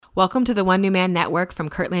Welcome to the One New Man Network from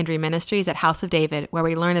Kurt Landry Ministries at House of David, where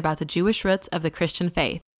we learn about the Jewish roots of the Christian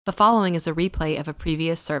faith. The following is a replay of a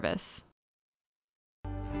previous service.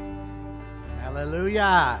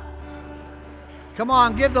 Hallelujah. Come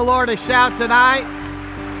on, give the Lord a shout tonight.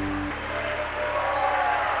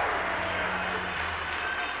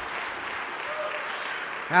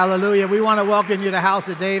 Hallelujah. We want to welcome you to House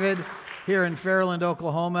of David here in Fairland,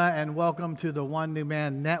 Oklahoma, and welcome to the One New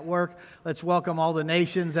Man Network. Let's welcome all the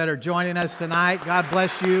nations that are joining us tonight. God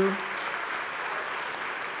bless you.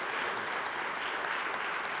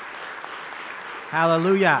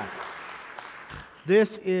 Hallelujah.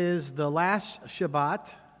 This is the last Shabbat,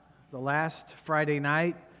 the last Friday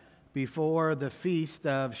night before the feast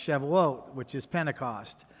of Shavuot, which is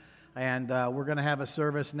Pentecost. And we're going to have a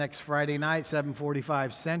service next Friday night,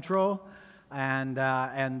 7:45 Central. And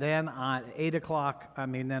then on 8 o'clock,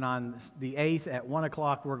 then on the 8th at 1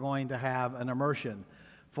 o'clock, we're going to have an immersion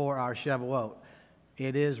for our Shavuot.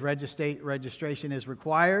 It is registration is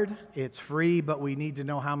required. It's free, but we need to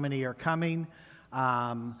know how many are coming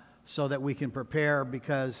so that we can prepare,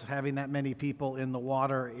 because having that many people in the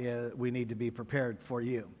water, we need to be prepared for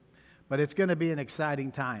you. But it's going to be an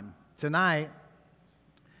exciting time. Tonight,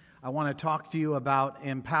 I want to talk to you about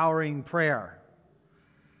empowering prayer.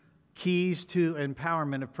 Keys to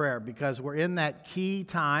empowerment of prayer, because we're in that key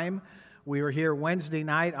time. We were here Wednesday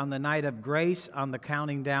night on the night of grace on the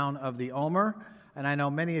counting down of the Omer, and I know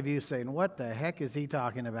many of you saying, what the heck is he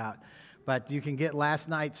talking about? But you can get last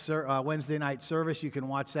night's Wednesday night service. You can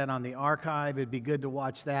watch that on the archive. It'd be good to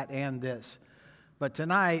watch that and this. But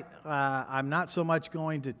tonight, I'm not so much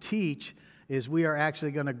going to teach, is we are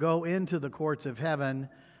actually going to go into the courts of heaven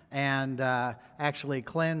and actually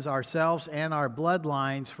cleanse ourselves and our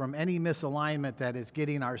bloodlines from any misalignment that is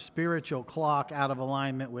getting our spiritual clock out of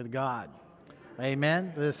alignment with God.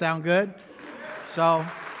 Amen? Does this sound good? So,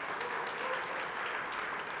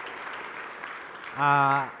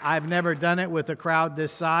 I've never done it with a crowd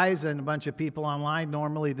this size and a bunch of people online.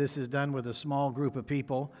 Normally, this is done with a small group of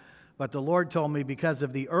people. But the Lord told me, because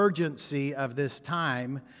of the urgency of this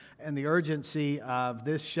time and the urgency of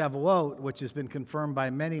this Shavuot, which has been confirmed by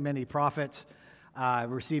many, many prophets, I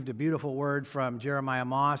received a beautiful word from Jeremiah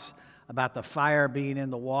Moss about the fire being in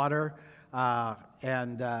the water.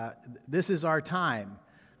 This is our time.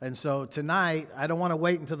 And so tonight, I don't want to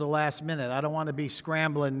wait until the last minute. I don't want to be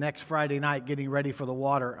scrambling next Friday night getting ready for the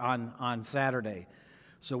water on Saturday.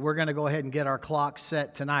 So we're going to go ahead and get our clock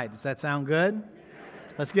set tonight. Does that sound good?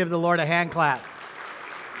 Let's give the Lord a hand clap.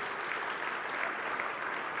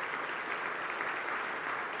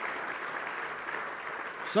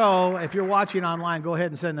 So if you're watching online, go ahead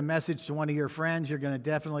and send a message to one of your friends. You're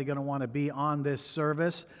definitely going to want to be on this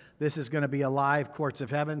service. This is going to be a live Courts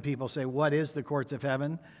of Heaven. People say, what is the Courts of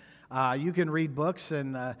Heaven? You can read books,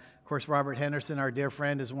 and of course, Robert Henderson, our dear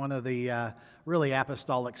friend, is one of the really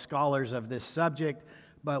apostolic scholars of this subject.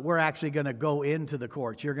 But we're actually going to go into the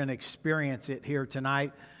courts. You're going to experience it here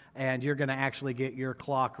tonight, and you're going to actually get your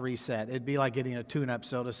clock reset. It'd be like getting a tune-up,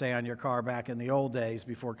 so to say, on your car back in the old days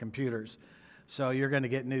before computers. So you're going to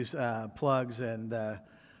get new plugs and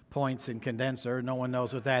points and condenser. No one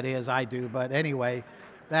knows what that is. I do. But anyway,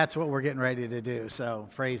 that's what we're getting ready to do. So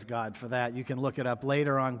praise God for that. You can look it up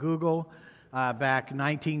later on Google. Back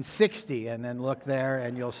 1960, and then look there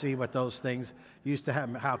and you'll see what those things used to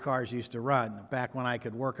have, how cars used to run back when I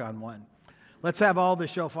could work on one. Let's have all the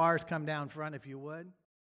shofars come down front, if you would.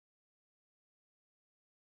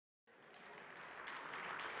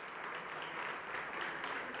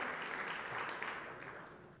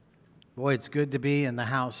 Boy, it's good to be in the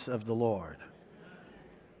house of the Lord.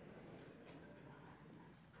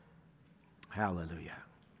 Hallelujah.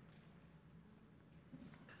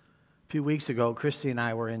 A few weeks ago, Christy and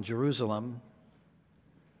I were in Jerusalem,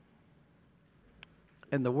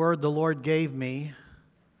 and the word the Lord gave me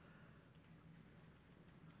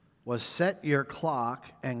was, set your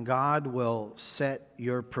clock and God will set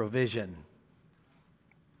your provision.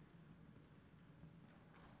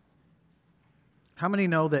 How many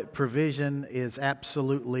know that provision is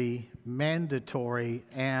absolutely mandatory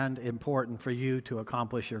and important for you to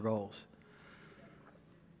accomplish your goals?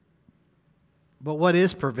 But what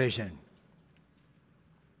is provision?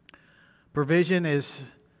 Provision is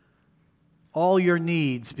all your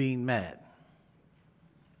needs being met.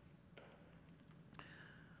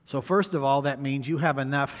 So first of all, that means you have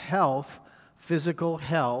enough health, physical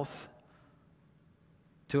health,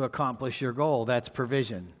 to accomplish your goal. That's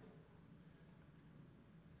provision.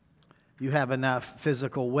 You have enough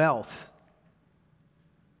physical wealth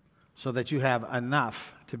so that you have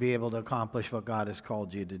enough to be able to accomplish what God has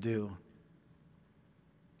called you to do.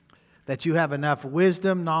 that you have enough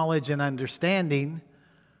wisdom, knowledge, and understanding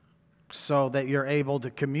so that you're able to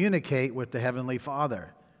communicate with the Heavenly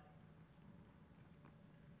Father.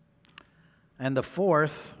 And the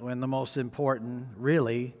fourth, and the most important,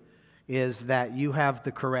 really, is that you have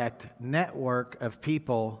the correct network of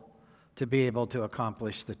people to be able to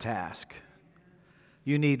accomplish the task.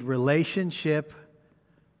 You need relationship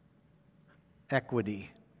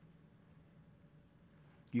equity.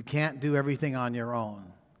 You can't do everything on your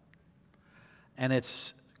own. And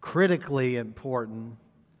it's critically important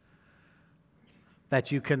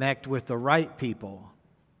that you connect with the right people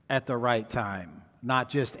at the right time, not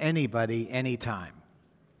just anybody, anytime.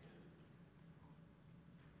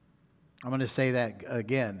 I'm going to say that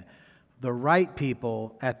again. The right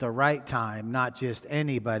people at the right time, not just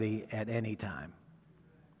anybody at any time.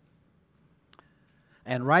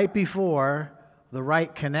 And right before the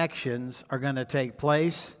right connections are going to take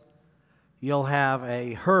place, you'll have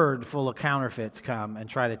a herd full of counterfeits come and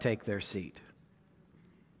try to take their seat.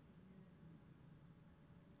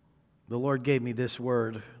 The Lord gave me this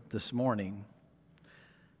word this morning,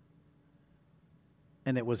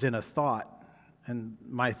 and it was in a thought, and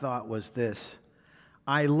my thought was this.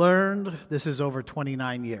 I learned, this is over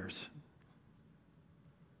 29 years,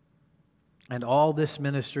 and all this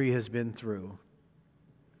ministry has been through.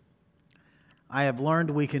 I have learned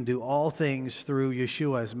we can do all things through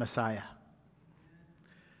Yeshua as Messiah.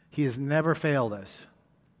 He has never failed us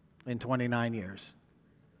in 29 years.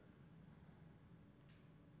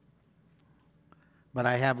 But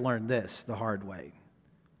I have learned this the hard way.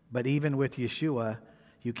 But even with Yeshua,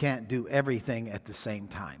 you can't do everything at the same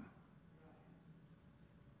time.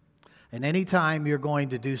 And anytime you're going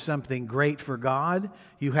to do something great for God,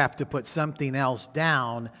 you have to put something else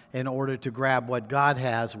down in order to grab what God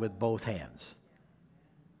has with both hands.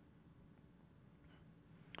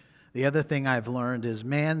 The other thing I've learned is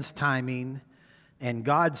man's timing and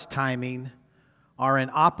God's timing are in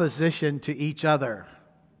opposition to each other.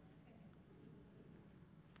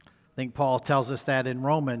 I think Paul tells us that in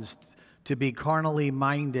Romans. To be carnally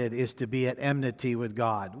minded is to be at enmity with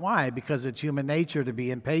God. Why? Because it's human nature to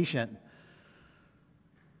be impatient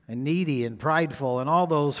and needy and prideful and all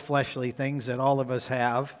those fleshly things that all of us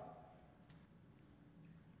have.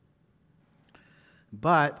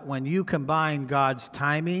 But when you combine God's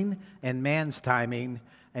timing and man's timing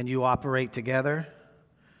and you operate together,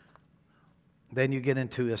 then you get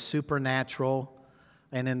into a supernatural,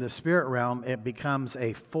 and in the spirit realm, it becomes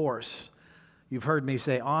a force. You've heard me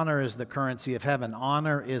say honor is the currency of heaven.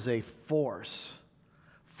 Honor is a force.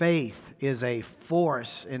 Faith is a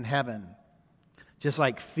force in heaven. Just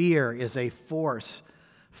like fear is a force.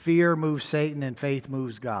 Fear moves Satan and faith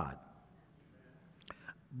moves God.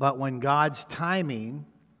 But when God's timing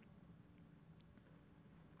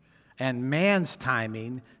and man's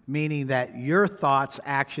timing, meaning that your thoughts,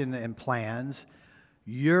 action, and plans,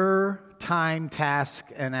 your time, task,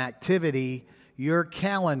 and activity, your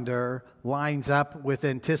calendar lines up with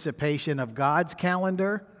anticipation of God's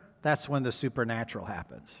calendar, that's when the supernatural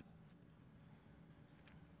happens.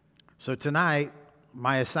 So tonight,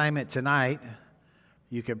 my assignment tonight,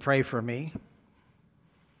 you can pray for me.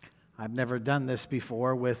 I've never done this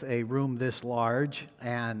before with a room this large,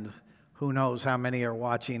 and who knows how many are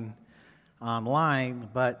watching online,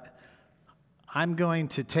 but I'm going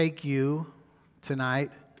to take you tonight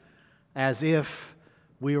as if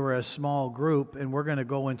we were a small group, and we're going to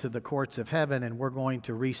go into the courts of heaven, and we're going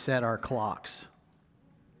to reset our clocks.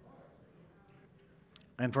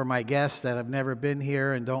 And for my guests that have never been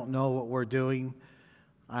here and don't know what we're doing,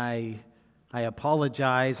 I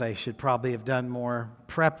apologize. I should probably have done more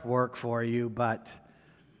prep work for you, but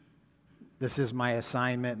this is my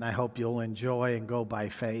assignment, and I hope you'll enjoy and go by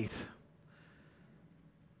faith.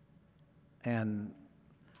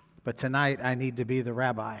 But tonight, I need to be the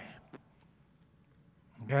rabbi.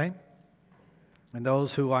 Okay? And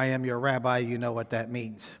those who I am your rabbi, you know what that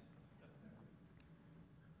means.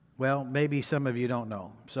 Well, maybe some of you don't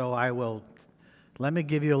know. So let me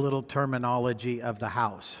give you a little terminology of the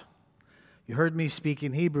house. You heard me speak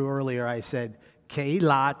in Hebrew earlier. I said,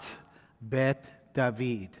 Keilat Bet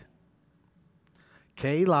David.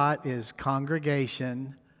 Keilat is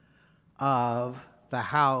congregation of the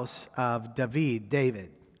house of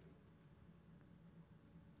David.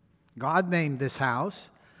 God named this house.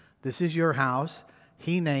 This is your house.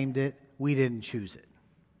 He named it. We didn't choose it.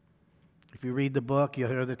 If you read the book, you'll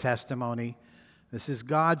hear the testimony. This is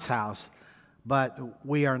God's house. But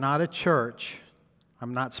we are not a church.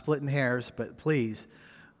 I'm not splitting hairs, but please,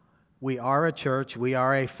 we are a church. We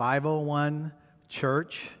are a 501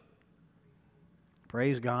 church.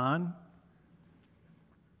 Praise God.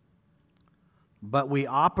 but we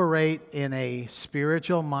operate in a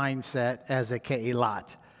spiritual mindset as a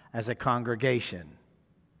ke'ilat, as a congregation.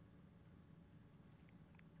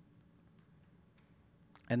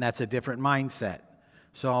 And that's a different mindset.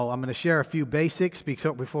 So I'm going to share a few basics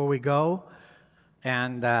before we go.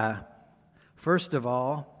 And first of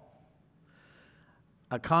all,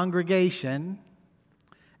 a congregation,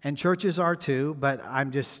 and churches are too, but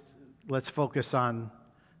let's focus on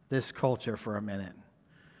this culture for a minute.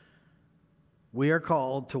 We are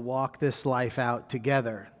called to walk this life out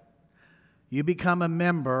together. You become a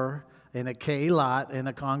member in a ke'ilat, in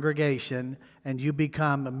a congregation, and you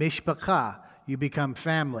become a mishpachah. You become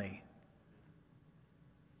family.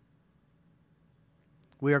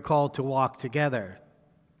 We are called to walk together.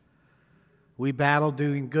 We battle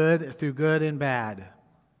doing good through good and bad.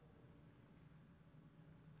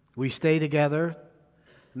 We stay together,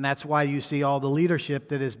 and that's why you see all the leadership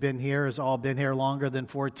that has all been here longer than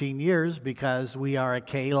 14 years, because we are a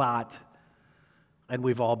ke'ilat, and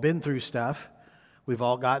we've all been through stuff. We've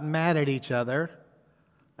all gotten mad at each other,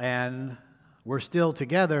 and we're still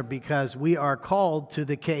together because we are called to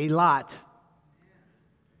the ke'ilat.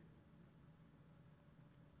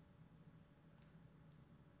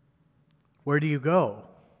 Where do you go?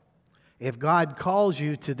 If God calls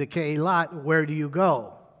you to the ke'ilat, where do you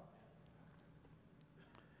go?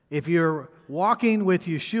 If you're walking with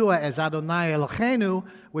Yeshua as Adonai Eloheinu,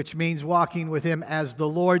 which means walking with Him as the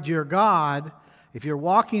Lord your God, if you're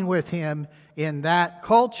walking with Him in that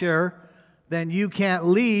culture, then you can't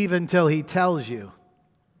leave until He tells you.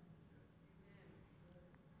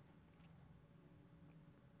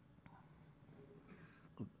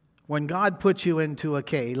 When God puts you into a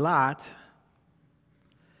ke'ilat,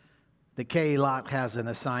 the ke'ilat has an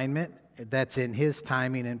assignment that's in His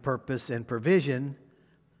timing and purpose and provision,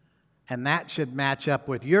 and that should match up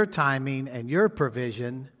with your timing and your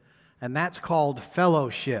provision, and that's called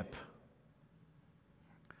fellowship.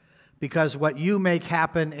 Because what you make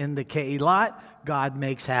happen in the ke'ilat, God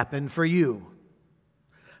makes happen for you.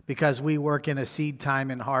 Because we work in a seed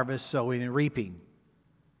time and harvest, sowing and reaping.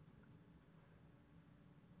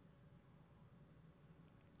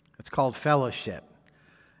 It's called fellowship.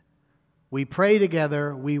 We pray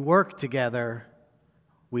together, we work together,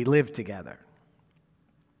 we live together.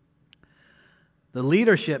 The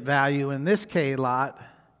leadership value in this ke'ilat,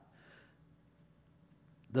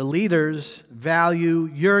 the leaders value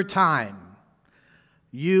your time.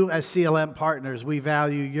 You as CLM partners, we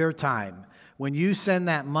value your time. When you send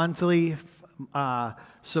that monthly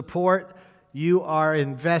support, you are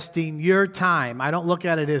investing your time. I don't look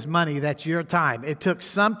at it as money, that's your time. It took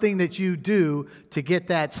something that you do to get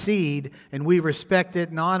that seed, and we respect it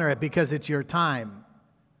and honor it because it's your time.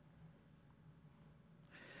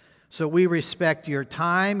 So we respect your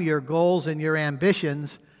time, your goals, and your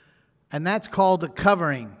ambitions, and that's called a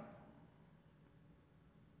covering.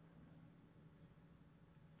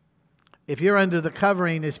 If you're under the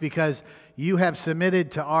covering, it's because you have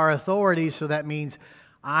submitted to our authority, so that means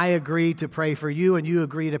I agree to pray for you and you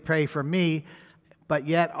agree to pray for me, but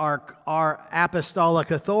yet our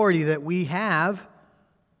apostolic authority that we have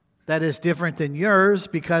that is different than yours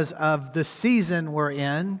because of the season we're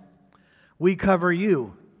in, we cover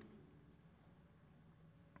you.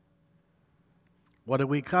 What do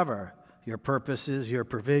we cover? Your purposes, your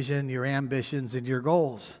provision, your ambitions, and your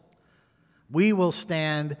goals. We will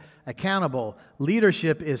stand accountable.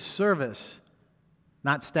 Leadership is service,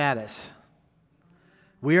 not status.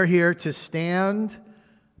 We are here to stand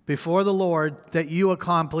before the Lord that you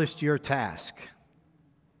accomplished your task.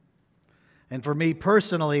 And for me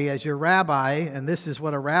personally, as your rabbi, and this is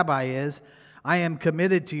what a rabbi is, I am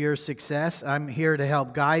committed to your success. I'm here to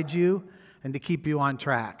help guide you and to keep you on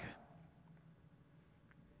track.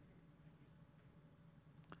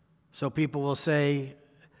 So people will say,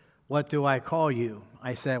 "What do I call you?"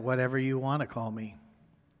 I said, "Whatever you want to call me."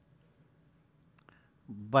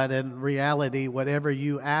 But in reality, whatever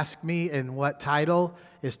you ask me and what title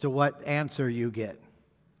is to what answer you get.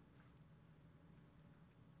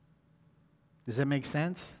 Does that make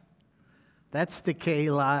sense? That's the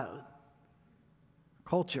Keilah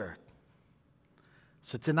culture.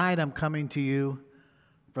 So tonight I'm coming to you,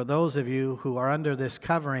 for those of you who are under this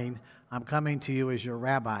covering, I'm coming to you as your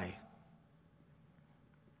rabbi.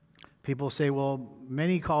 People say, well,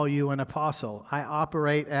 many call you an apostle. I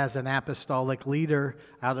operate as an apostolic leader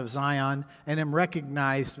out of Zion and am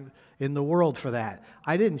recognized in the world for that.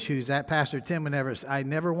 I didn't choose that. Pastor Tim I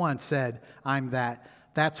never once said I'm that.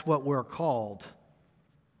 That's what we're called.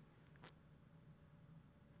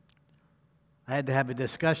 I had to have a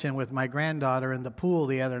discussion with my granddaughter in the pool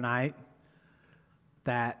the other night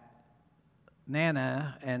that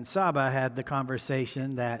Nana and Saba had the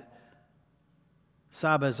conversation that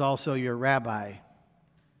Saba is also your rabbi.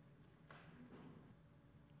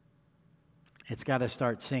 It's got to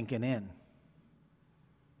start sinking in,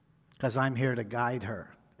 because I'm here to guide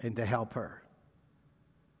her and to help her,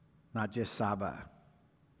 not just Saba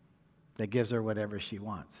that gives her whatever she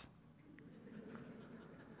wants.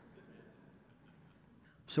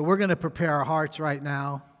 So we're going to prepare our hearts right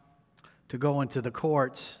now to go into the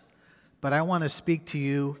courts, but I want to speak to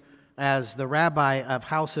you as the rabbi of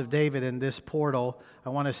House of David in this portal. I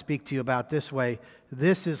want to speak to you about this way.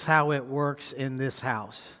 This is how it works in this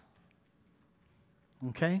house.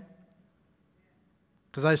 Okay?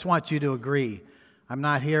 Because I just want you to agree. I'm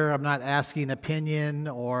not asking opinion,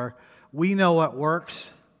 or we know what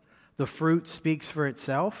works. The fruit speaks for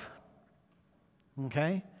itself.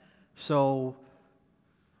 Okay? So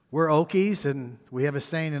we're Okies, and we have a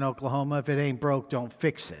saying in Oklahoma, if it ain't broke, don't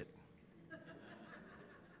fix it.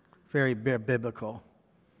 Very biblical.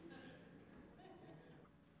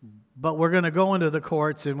 But we're going to go into the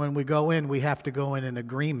courts, and when we go in, we have to go in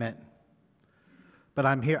agreement. But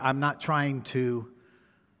I'm not trying to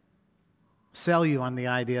sell you on the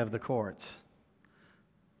idea of the courts.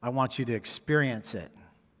 I want you to experience it.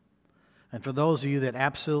 And for those of you that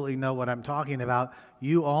absolutely know what I'm talking about,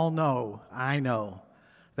 you all know, I know,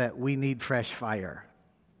 that we need fresh fire.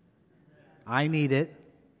 I need it.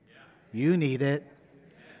 You need it.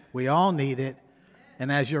 We all need it.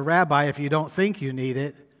 And as your rabbi, if you don't think you need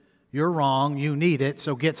it, you're wrong. You need it,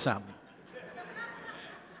 so get some.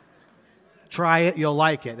 Try it, you'll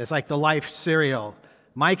like it. It's like the Life cereal.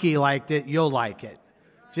 Mikey liked it, you'll like it.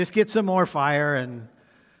 Just get some more fire and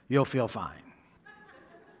you'll feel fine.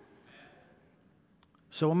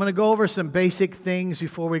 So I'm going to go over some basic things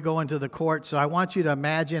before we go into the court. So I want you to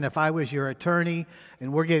imagine if I was your attorney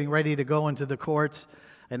and we're getting ready to go into the courts,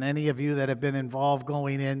 and any of you that have been involved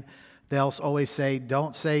going in, they'll always say,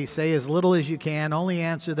 don't say as little as you can, only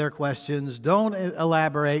answer their questions, don't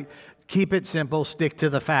elaborate, keep it simple, stick to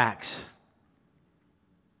the facts.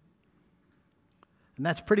 And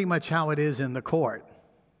that's pretty much how it is in the court.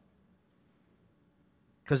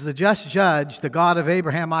 Because the just judge, the God of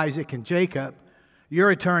Abraham, Isaac, and Jacob, your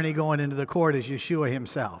attorney going into the court is Yeshua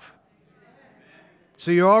himself. So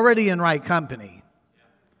you're already in right company.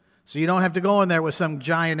 So you don't have to go in there with some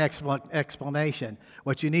giant explanation.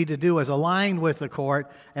 What you need to do is align with the court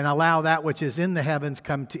and allow that which is in the heavens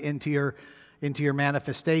come into your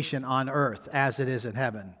manifestation on earth as it is in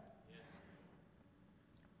heaven.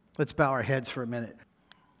 Let's bow our heads for a minute.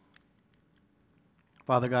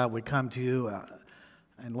 Father God, we come to you,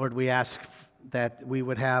 and Lord, we ask that we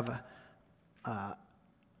would have an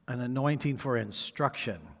anointing for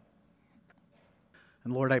instruction.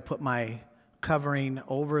 And Lord, I put my covering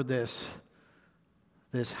over this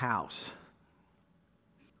house.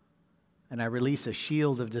 And I release a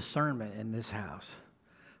shield of discernment in this house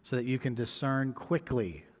so that you can discern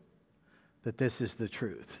quickly that this is the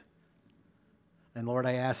truth. And Lord,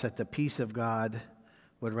 I ask that the peace of God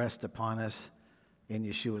would rest upon us in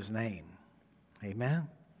Yeshua's name. Amen.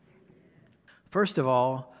 First of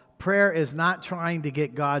all, prayer is not trying to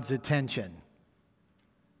get God's attention.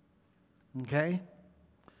 Okay?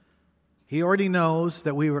 He already knows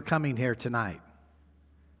that we were coming here tonight.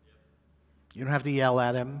 You don't have to yell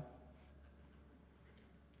at him.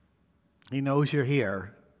 He knows you're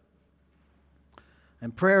here.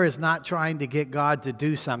 And prayer is not trying to get God to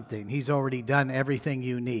do something. He's already done everything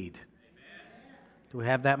you need. Amen. Do we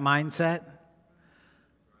have that mindset?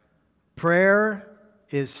 Prayer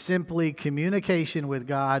is simply communication with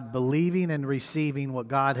God, believing and receiving what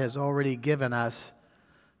God has already given us.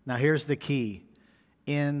 Now here's the key.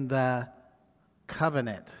 In the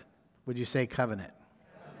covenant. Would you say covenant?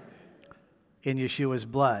 In Yeshua's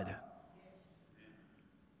blood.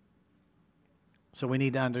 So we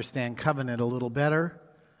need to understand covenant a little better,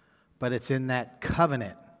 but it's in that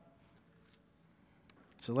covenant.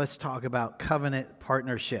 So let's talk about covenant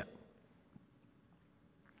partnership.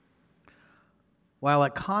 While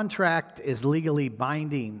a contract is legally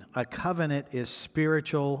binding, a covenant is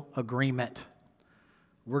spiritual agreement.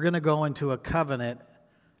 We're going to go into a covenant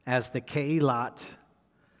as the Keilat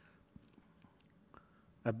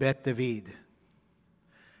of Bet David.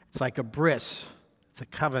 It's like a bris. It's a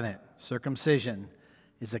covenant. Circumcision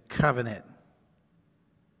is a covenant.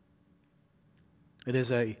 It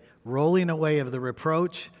is a rolling away of the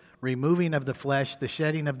reproach, removing of the flesh, the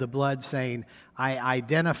shedding of the blood, saying, I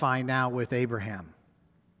identify now with Abraham.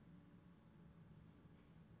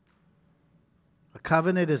 A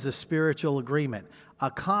covenant is a spiritual agreement. A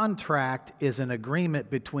contract is an agreement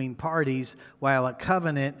between parties, while a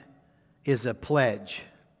covenant is a pledge.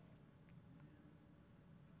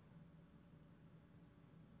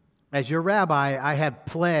 As your rabbi, I have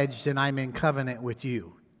pledged and I'm in covenant with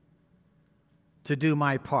you to do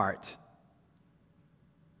my part.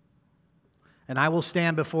 And I will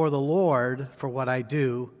stand before the Lord for what I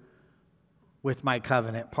do with my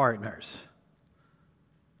covenant partners.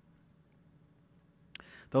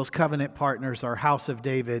 Those covenant partners are House of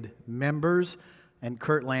David members and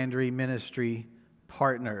Kurt Landry Ministry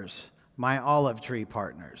partners, my olive tree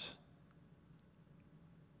partners.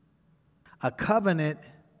 A covenant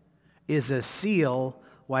is a seal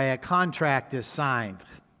while a contract is signed.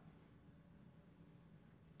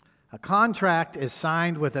 A contract is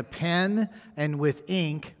signed with a pen and with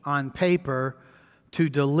ink on paper to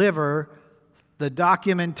deliver the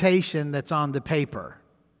documentation that's on the paper.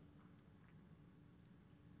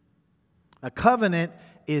 A covenant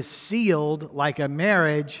is sealed like a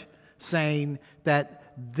marriage, saying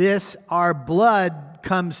that this, our blood,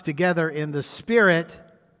 comes together in the Spirit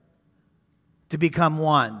to become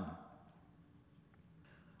one.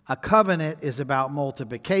 A covenant is about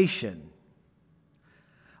multiplication.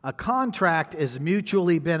 A contract is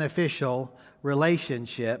mutually beneficial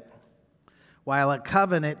relationship, while a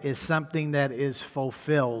covenant is something that is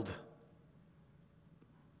fulfilled.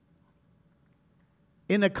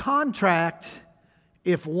 In a contract,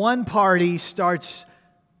 if one party starts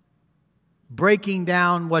breaking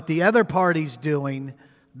down what the other party's doing,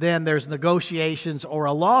 then there's negotiations or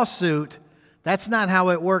a lawsuit. That's not how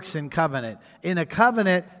it works in covenant. In a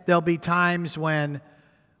covenant, there'll be times when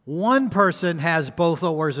one person has both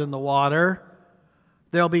oars in the water.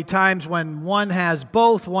 There'll be times when one has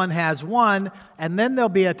both, one has one, and then there'll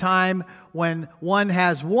be a time when one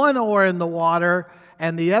has one oar in the water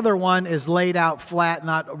and the other one is laid out flat,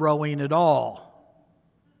 not rowing at all.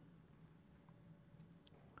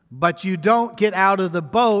 But you don't get out of the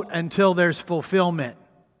boat until there's fulfillment.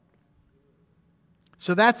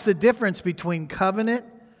 So that's the difference between covenant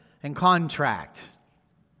and contract.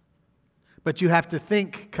 But you have to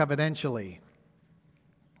think covenantally.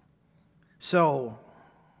 So,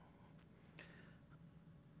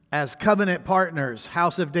 as covenant partners,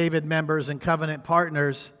 House of David members and covenant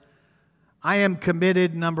partners, I am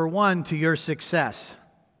committed, number one, to your success.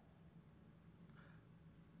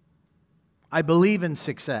 I believe in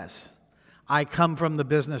success. I come from the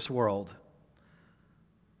business world.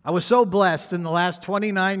 I was so blessed in the last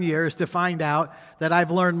 29 years to find out that I've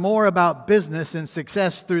learned more about business and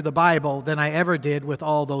success through the Bible than I ever did with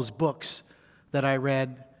all those books that I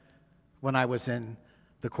read when I was in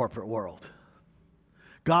the corporate world.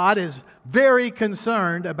 God is very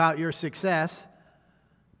concerned about your success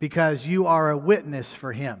because you are a witness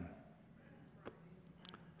for Him.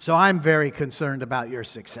 So I'm very concerned about your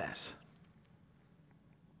success.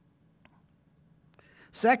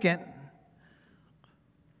 Second,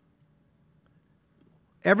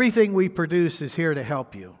 everything we produce is here to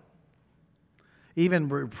help you. Even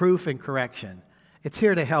reproof and correction. It's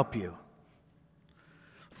here to help you.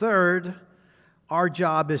 Third, our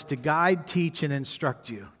job is to guide, teach, and instruct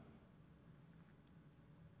you.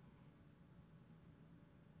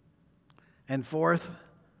 And fourth,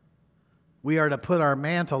 we are to put our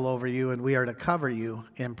mantle over you and we are to cover you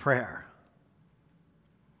in prayer.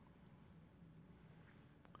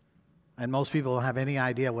 And most people don't have any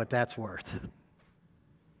idea what that's worth.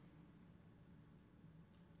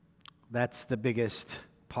 That's the biggest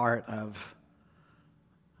part of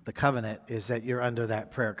the covenant, is that you're under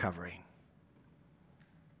that prayer covering.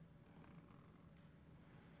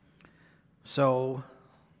 So,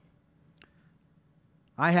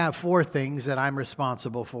 I have 4 things that I'm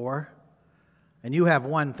responsible for, and you have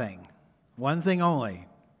one thing only,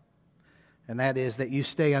 and that is that you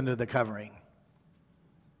stay under the covering.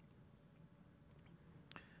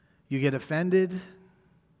 You get offended,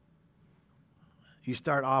 you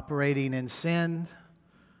start operating in sin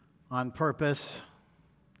on purpose,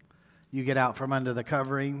 you get out from under the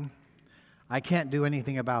covering. I can't do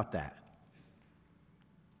anything about that.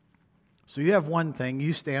 So you have one thing,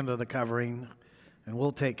 you stay under the covering, and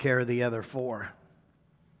we'll take care of the other 4.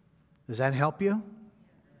 Does that help you?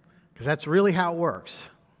 Because that's really how it works.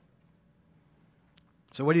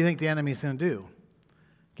 So what do you think the enemy's going to do?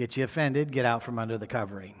 Get you offended, get out from under the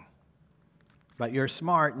covering. But you're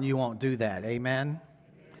smart and you won't do that. Amen?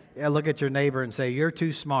 Yeah, look at your neighbor and say, you're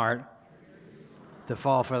too smart to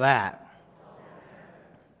fall for that.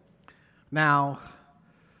 Now,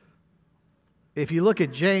 if you look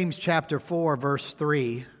at James chapter 4, verse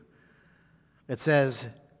 3, it says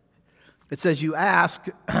you ask,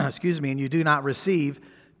 and you do not receive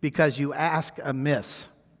because you ask amiss.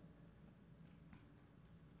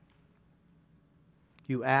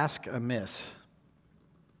 You ask amiss.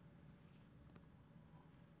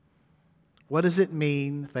 What does it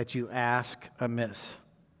mean that you ask amiss?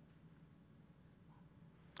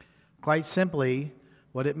 Quite simply,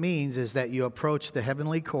 what it means is that you approach the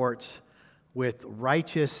heavenly courts with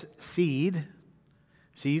righteous seed.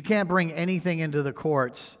 See, you can't bring anything into the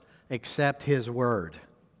courts except His Word.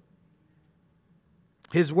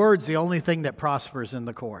 His Word's the only thing that prospers in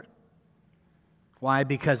the court. Why?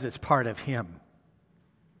 Because it's part of Him.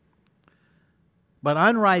 But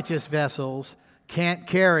unrighteous vessels can't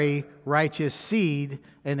carry righteous seed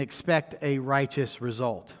and expect a righteous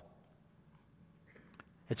result.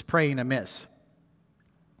 It's praying amiss.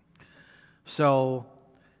 So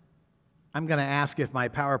I'm going to ask if my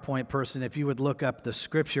PowerPoint person, if you would look up the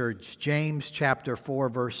scripture, James chapter 4,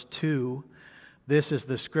 verse 2. This is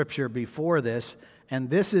the scripture before this, and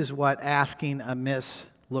this is what asking amiss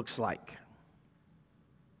looks like.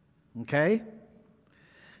 Okay?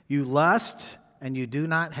 You lust and you do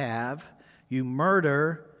not have. You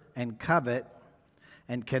murder and covet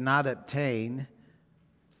and cannot obtain.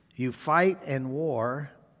 You fight and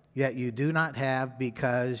war, yet you do not have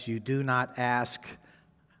because you do not ask.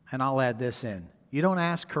 And I'll add this in. You don't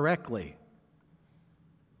ask correctly.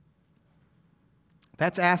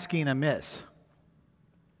 That's asking amiss.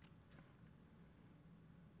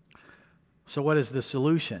 So what is the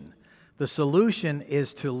solution? The solution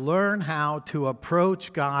is to learn how to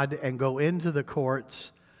approach God and go into the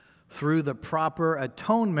courts through the proper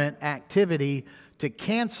atonement activity to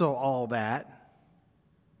cancel all that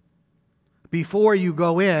before you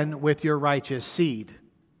go in with your righteous seed.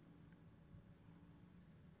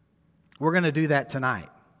 We're going to do that tonight.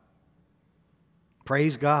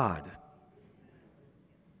 Praise God.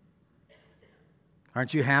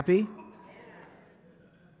 Aren't you happy?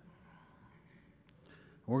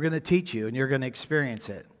 We're going to teach you, and you're going to experience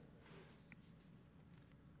it.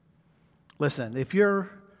 Listen, if you're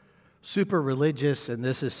super religious and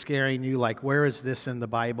this is scaring you, like, where is this in the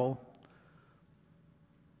Bible?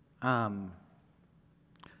 I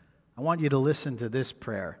want you to listen to this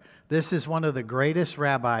prayer. This is one of the greatest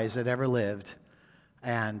rabbis that ever lived,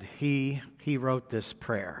 and he wrote this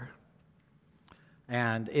prayer.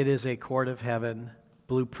 And it is a court of heaven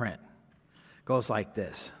blueprint. It goes like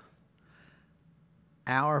this.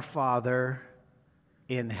 Our Father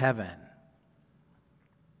in heaven.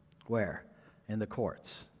 Where? In the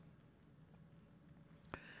courts.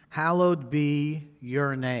 Hallowed be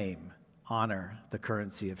your name. Honor the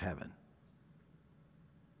currency of heaven.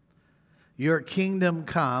 Your kingdom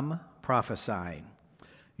come, prophesying.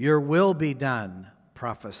 Your will be done,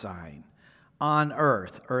 prophesying. On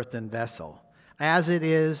earth, earthen vessel, as it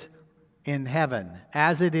is in heaven,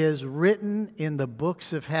 as it is written in the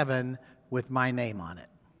books of heaven with my name on it.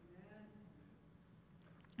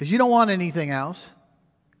 Because you don't want anything else.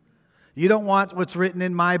 You don't want what's written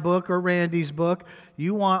in my book or Randy's book.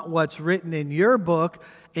 You want what's written in your book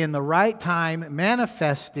in the right time,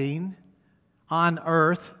 manifesting on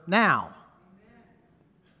earth now.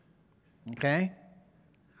 Okay?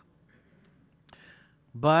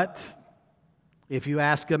 But if you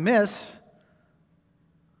ask amiss,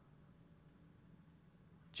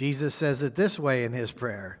 Jesus says it this way in his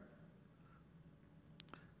prayer.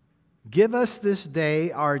 Give us this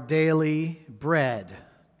day our daily bread.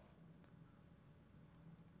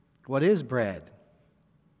 What is bread?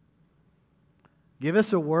 Give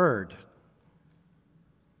us a word.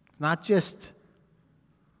 Not just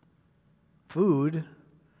food.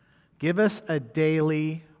 Give us a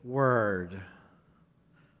daily word.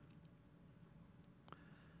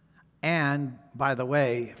 And, by the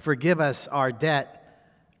way, forgive us our debt.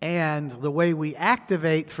 And the way we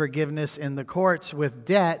activate forgiveness in the courts with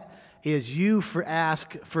debt is you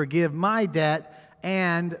ask, forgive my debt,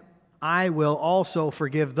 and I will also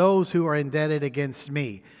forgive those who are indebted against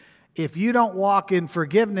me. If you don't walk in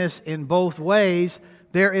forgiveness in both ways,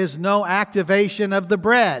 there is no activation of the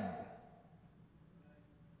bread.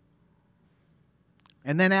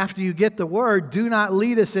 And then after you get the word, do not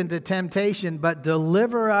lead us into temptation, but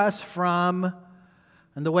deliver us from,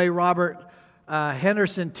 and the way Robert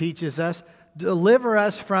Henderson teaches us, deliver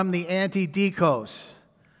us from the antidikos.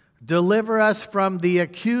 Deliver us from the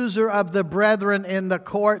accuser of the brethren in the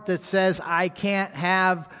court that says, I can't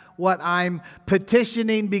have what I'm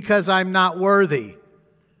petitioning because I'm not worthy.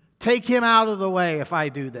 Take him out of the way if I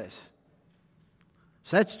do this.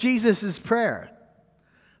 So that's Jesus' prayer.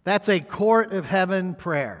 That's a court of heaven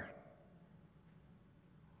prayer.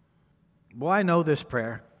 Well, I know this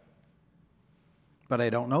prayer, but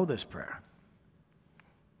I don't know this prayer.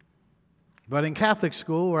 But in Catholic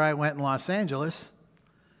school, where I went in Los Angeles,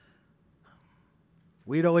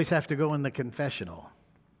 we'd always have to go in the confessional.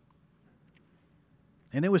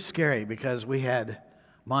 And it was scary because we had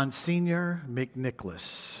Monsignor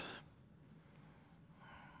McNicholas.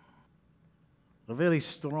 A very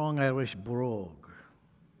strong Irish brogue.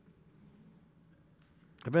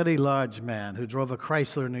 A very large man who drove a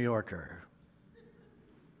Chrysler New Yorker.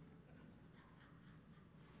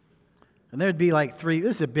 And there'd be like three,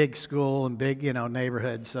 this is a big school and big,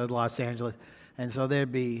 neighborhoods of Los Angeles. And so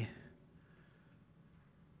there'd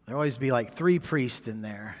always be like three priests in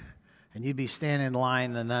there. And you'd be standing in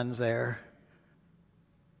line, the nuns there.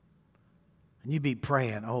 And you'd be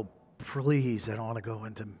praying, oh, please, I don't want to go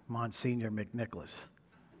into Monsignor McNicholas.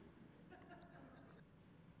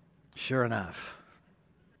 Sure enough,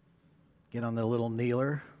 get on the little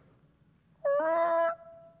kneeler.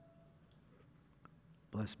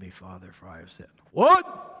 Bless me, Father, for I have sinned. What?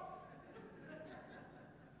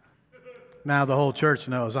 Now the whole church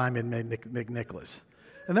knows I'm in McNicholas.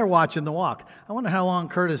 And they're watching the walk. I wonder how long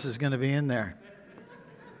Curtis is going to be in there.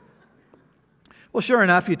 Well, sure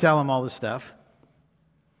enough, you tell him all this stuff.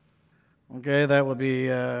 Okay, that would be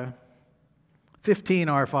 15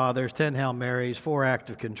 Our Fathers, 10 Hail Marys, 4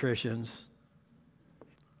 active contritions.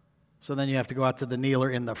 So then you have to go out to the kneeler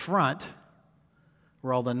in the front,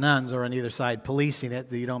 where all the nuns are on either side policing it,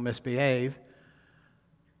 that you don't misbehave.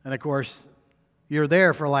 And of course, you're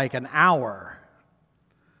there for like an hour.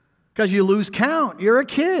 Because you lose count. You're a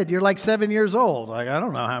kid. You're like 7 years old. Like, I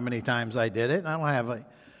don't know how many times I did it. I don't have a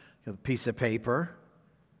piece of paper.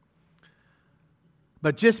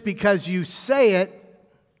 But just because you say it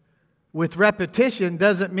with repetition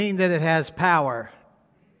doesn't mean that it has power.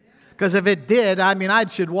 Because if it did, I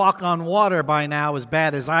should walk on water by now, as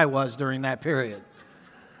bad as I was during that period.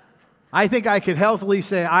 I think I could healthily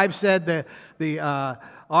say I've said the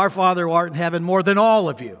Our Father who art in heaven more than all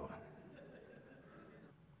of you.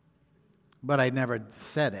 But I never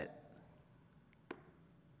said it.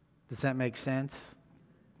 Does that make sense?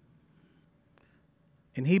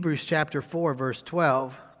 In Hebrews chapter 4, verse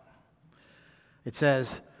 12, it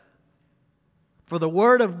says, "For the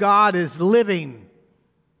word of God is living.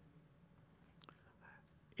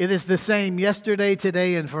 It is the same yesterday,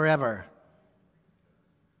 today, and forever.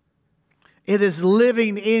 It is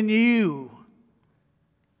living in you."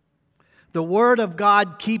 The word of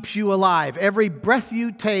God keeps you alive. Every breath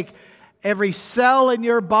you take, every cell in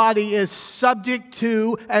your body is subject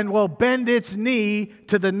to and will bend its knee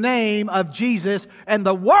to the name of Jesus, and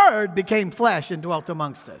the Word became flesh and dwelt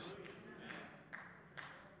amongst us.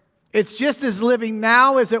 It's just as living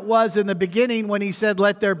now as it was in the beginning when He said,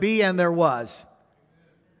 "Let there be," and there was.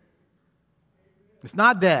 It's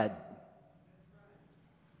not dead.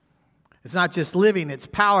 It's not just living, it's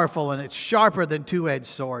powerful, and it's sharper than two-edged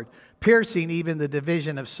sword, piercing even the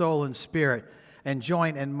division of soul and spirit, and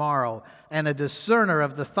joint and marrow, and a discerner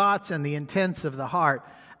of the thoughts and the intents of the heart.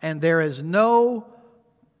 And there is no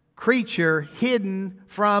creature hidden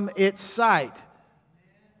from its sight.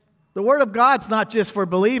 The Word of God's not just for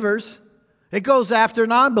believers. It goes after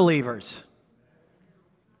non-believers.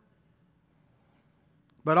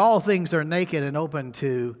 But all things are naked and open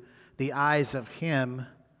to the eyes of Him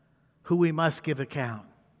who we must give account.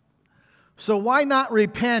 So why not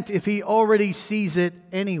repent if He already sees it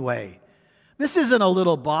anyway? This isn't a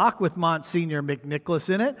little Bach with Monsignor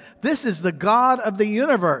McNicholas in it. This is the God of the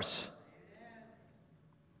universe.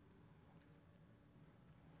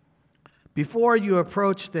 Before you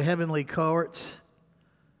approach the heavenly courts,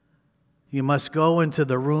 you must go into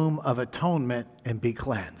the room of atonement and be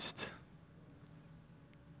cleansed.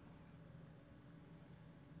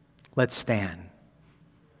 Let's stand.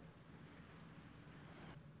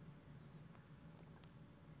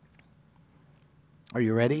 Are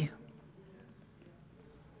you ready?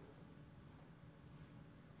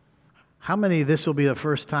 How many this will be the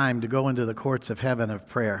first time to go into the courts of heaven of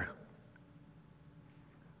prayer?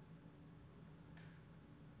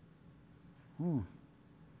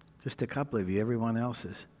 Just a couple of you. Everyone else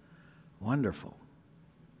is wonderful.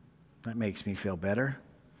 That makes me feel better.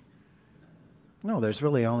 No, there's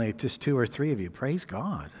really only just 2 or 3 of you. Praise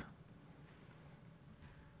God.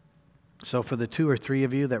 So for the 2 or 3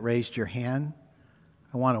 of you that raised your hand,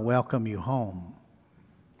 I want to welcome you home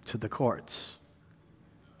to the courts.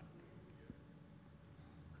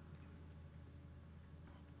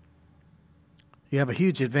 You have a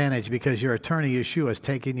huge advantage because your attorney, Yeshua, has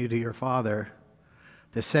taken you to your Father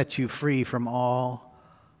to set you free from all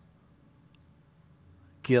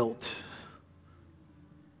guilt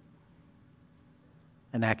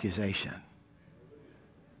and accusation.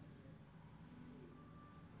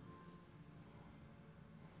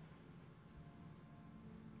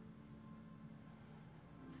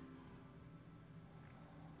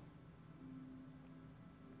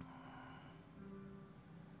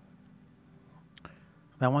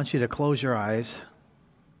 I want you to close your eyes.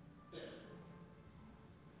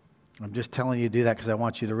 I'm just telling you to do that because I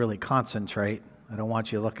want you to really concentrate. I don't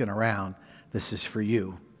want you looking around. This is for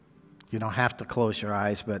you. You don't have to close your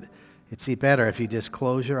eyes, but it's better if you just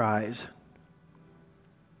close your eyes.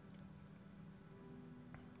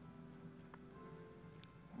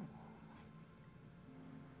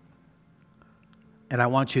 And I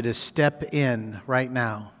want you to step in right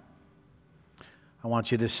now. I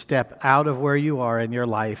want you to step out of where you are in your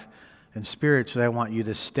life, and spiritually, I want you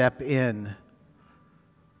to step in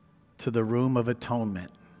to the room of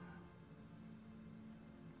atonement.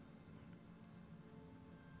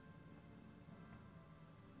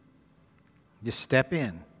 Just step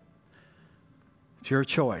in. It's your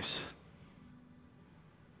choice.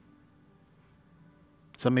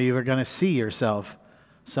 Some of you are going to see yourself.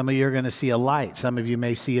 Some of you are going to see a light. Some of you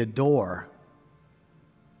may see a door.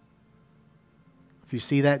 If you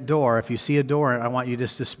see that door, if you see a door, I want you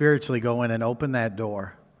just to spiritually go in and open that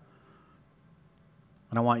door.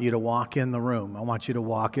 And I want you to walk in the room. I want you to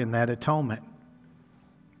walk in that atonement.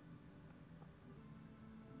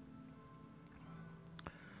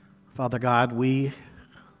 Father God, we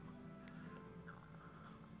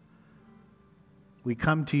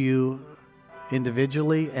come to you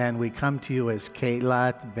individually, and we come to you as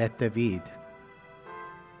Keilat Bet David.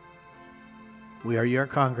 We are your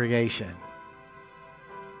congregation.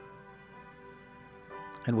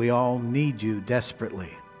 And we all need you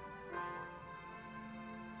desperately.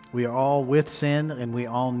 We are all with sin, and we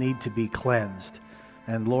all need to be cleansed.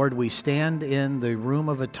 And Lord, we stand in the room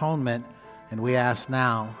of atonement, and we ask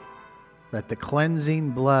now that the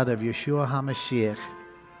cleansing blood of Yeshua HaMashiach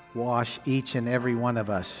wash each and every one of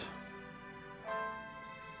us.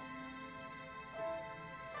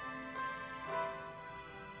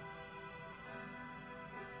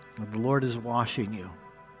 The Lord is washing you.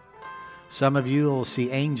 Some of you will see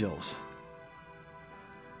angels.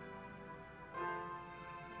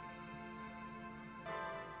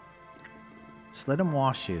 Just let him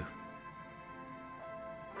wash you.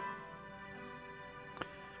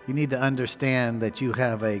 You need to understand that you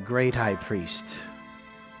have a great high priest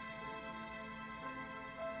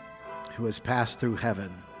who has passed through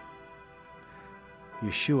heaven,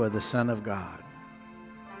 Yeshua, the Son of God.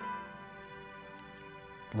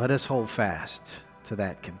 Let us hold fast to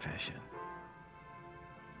that confession.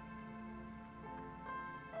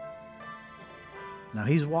 Now,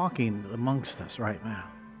 he's walking amongst us right now,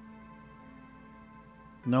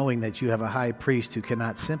 knowing that you have a high priest who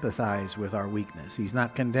cannot sympathize with our weakness. He's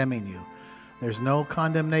not condemning you. There's no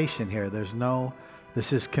condemnation here.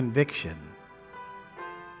 This is conviction.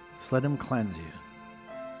 Just let him cleanse you.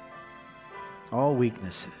 All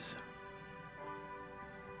weaknesses.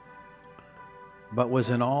 But was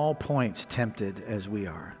in all points tempted as we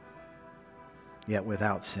are, yet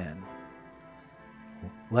without sin.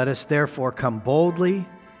 Let us therefore come boldly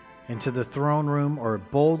into the throne room, or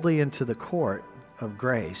boldly into the court of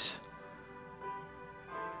grace,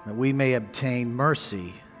 that we may obtain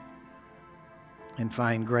mercy and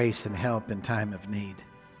find grace and help in time of need.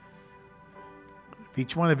 If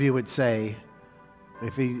each one of you would say,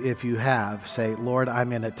 if you have, say, Lord,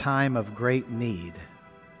 I'm in a time of great need.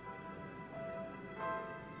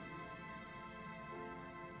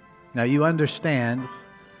 Now you understand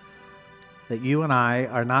that you and I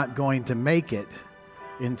are not going to make it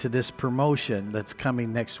into this promotion that's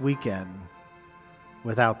coming next weekend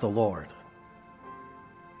without the Lord.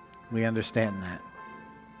 We understand that.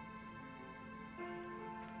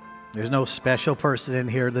 There's no special person in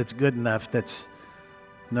here that's good enough that's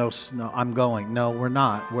no, I'm going. No, we're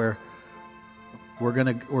not. We're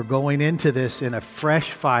going into this in a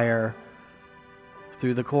fresh fire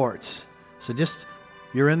through the courts. So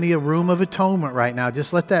you're in the room of atonement right now.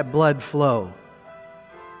 Just let that blood flow.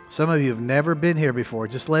 Some of you have never been here before.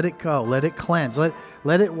 Just let it go. Let it cleanse. Let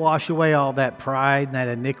it wash away all that pride and that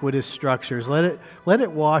iniquitous structures. Let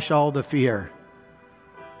it wash all the fear.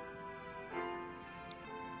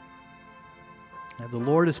 Now, the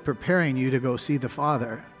Lord is preparing you to go see the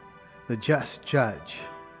Father, the just judge.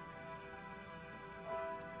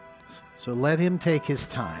 So let him take his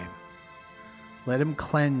time. Let him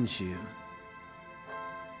cleanse you.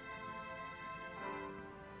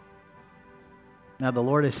 Now the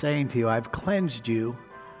Lord is saying to you, I've cleansed you,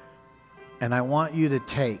 and I want you to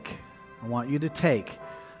take.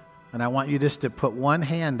 And I want you just to put one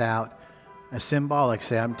hand out, a symbolic,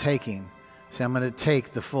 say, I'm taking. Say, I'm going to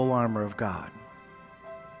take the full armor of God.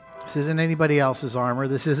 This isn't anybody else's armor.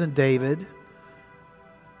 This isn't David.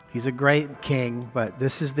 He's a great king, but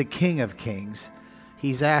this is the King of Kings.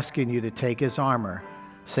 He's asking you to take his armor.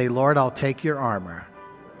 Say, Lord, I'll take your armor.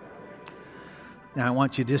 Now I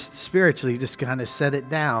want you just spiritually just kind of set it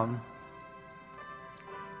down.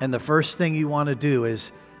 And the first thing you want to do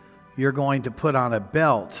is you're going to put on a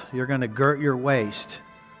belt. You're going to girt your waist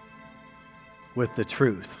with the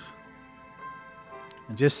truth.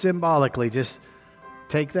 And just symbolically, just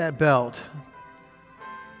take that belt.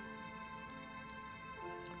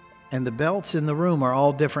 And the belts in the room are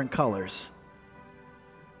all different colors.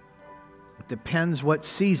 It depends what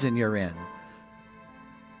season you're in.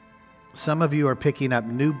 Some of you are picking up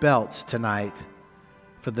new belts tonight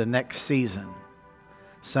for the next season.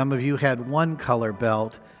 Some of you had one color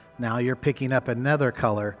belt. Now you're picking up another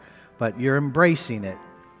color, but you're embracing it.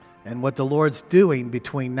 And what the Lord's doing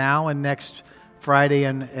between now and next Friday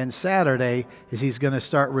and Saturday is He's going to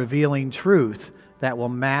start revealing truth that will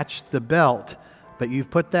match the belt, but you've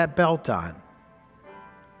put that belt on.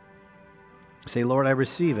 Say, Lord, I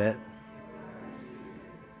receive it.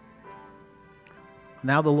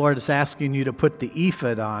 Now the Lord is asking you to put the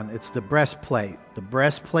ephod on. It's the breastplate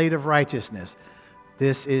of righteousness.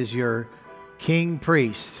 This is your king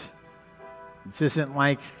priest. This isn't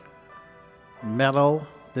like metal.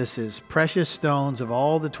 This is precious stones of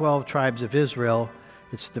all the 12 tribes of Israel.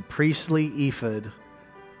 It's the priestly ephod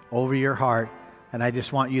over your heart. And I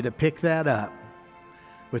just want you to pick that up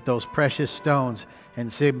with those precious stones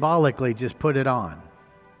and symbolically just put it on.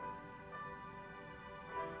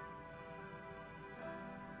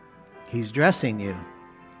 He's dressing you.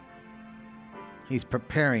 He's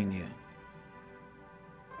preparing you.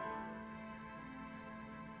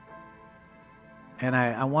 And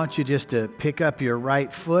I want you just to pick up your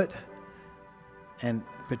right foot and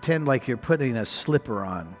pretend like you're putting a slipper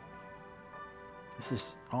on. This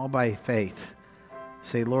is all by faith.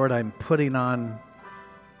 Say, Lord, I'm putting on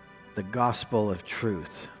the gospel of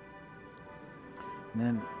truth. And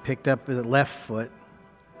then picked up the left foot.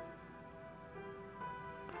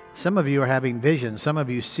 Some of you are having visions. Some of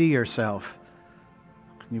you see yourself.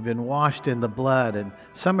 You've been washed in the blood. And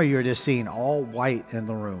some of you are just seeing all white in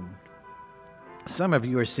the room. Some of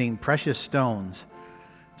you are seeing precious stones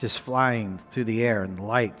just flying through the air and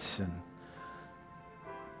lights.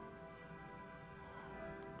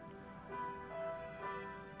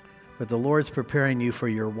 But the Lord's preparing you for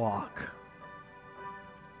your walk.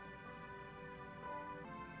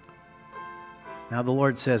 Now the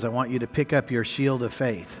Lord says, I want you to pick up your shield of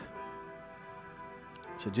faith.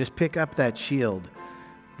 So just pick up that shield.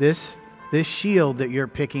 This shield that you're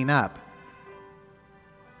picking up,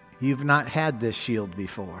 you've not had this shield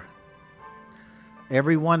before.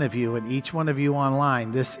 Every one of you and each one of you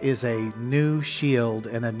online, this is a new shield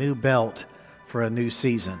and a new belt for a new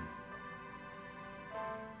season.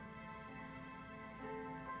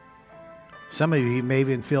 Some of you may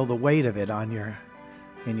even feel the weight of it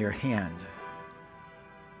in your hand.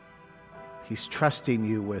 He's trusting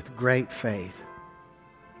you with great faith.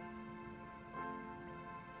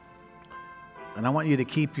 And I want you to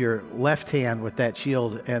keep your left hand with that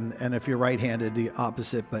shield, and if you're right-handed, the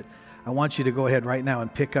opposite. But I want you to go ahead right now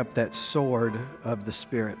and pick up that sword of the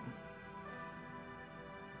Spirit.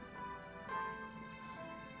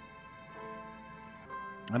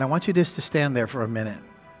 And I want you just to stand there for a minute.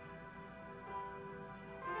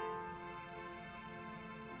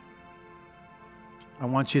 I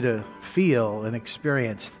want you to feel and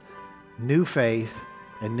experience new faith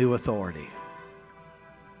and new authority.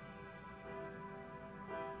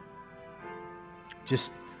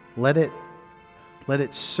 Just let it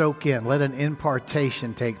soak in. Let an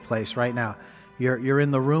impartation take place right now. You're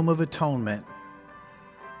in the room of atonement.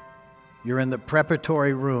 You're in the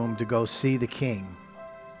preparatory room to go see the King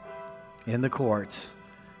in the courts.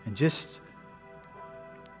 And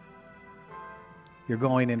you're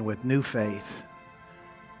going in with new faith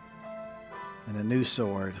and a new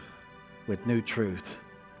sword with new truth.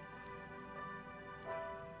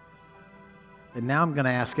 And now I'm going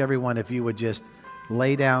to ask everyone if you would just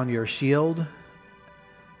lay down your shield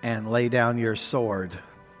and lay down your sword.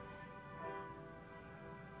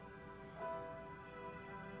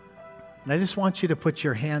 And I just want you to put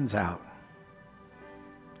your hands out,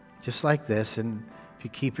 just like this, and if you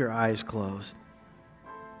keep your eyes closed.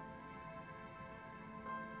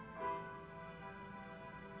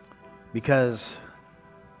 Because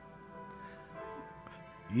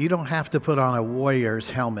you don't have to put on a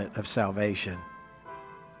warrior's helmet of salvation.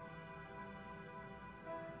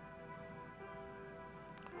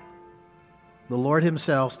 The Lord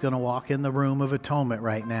Himself is going to walk in the room of atonement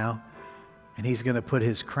right now, and He's going to put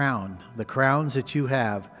His crown, the crowns that you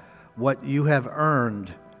have, what you have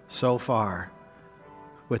earned so far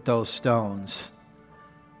with those stones.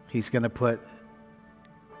 He's going to put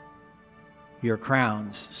your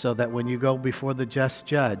crowns so that when you go before the just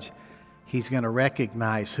judge, He's going to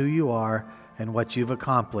recognize who you are and what you've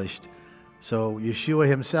accomplished. So Yeshua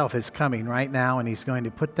himself is coming right now, and he's going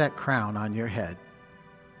to put that crown on your head.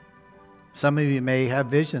 Some of you may have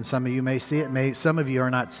vision. Some of you may see it. Some of you are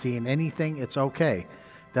not seeing anything. It's okay.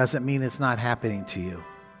 Doesn't mean it's not happening to you.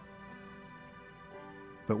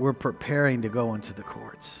 But we're preparing to go into the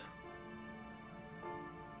courts.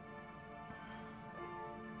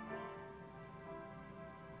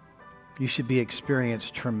 You should be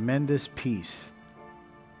experiencing tremendous peace.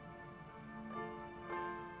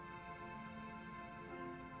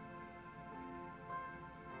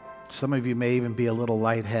 Some of you may even be a little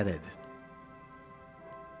lightheaded.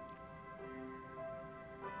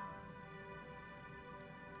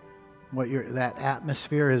 That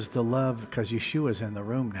atmosphere is the love, because Yeshua's in the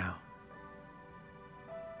room now.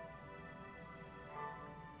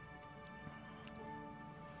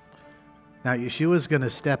 Now Yeshua's going to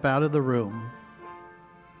step out of the room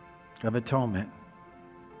of atonement.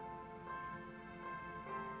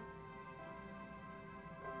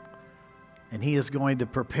 And he is going to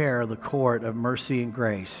prepare the court of mercy and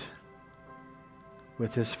grace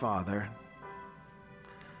with his Father.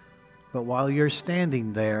 But while you're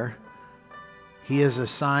standing there, he has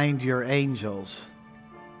assigned your angels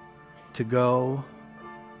to go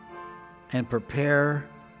and prepare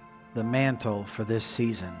the mantle for this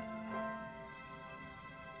season.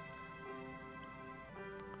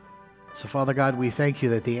 So, Father God, we thank you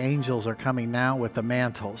that the angels are coming now with the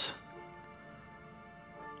mantles.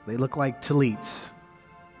 They look like tallits.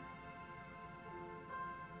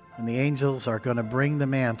 And the angels are going to bring the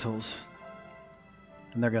mantles,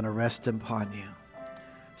 and they're going to rest upon you.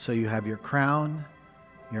 So you have your crown,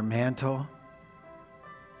 your mantle,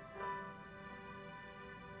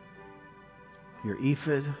 your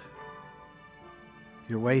ephod,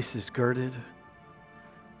 your waist is girded,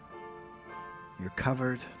 you're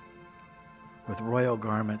covered with royal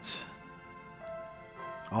garments,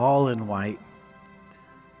 all in white,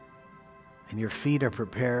 and your feet are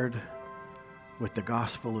prepared with the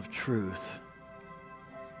gospel of truth.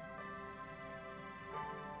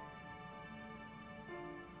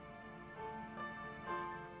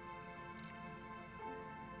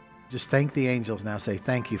 Just thank the angels now. Say,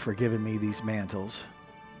 thank you for giving me these mantles.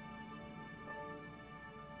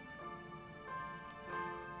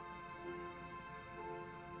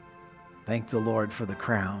 Thank the Lord for the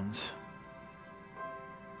crowns.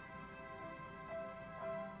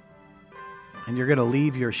 And you're going to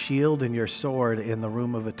leave your shield and your sword in the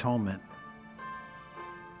room of atonement,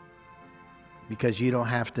 because you don't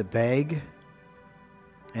have to beg,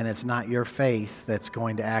 and it's not your faith that's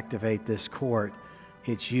going to activate this court.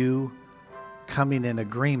 It's you coming in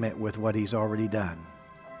agreement with what he's already done.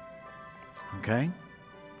 Okay?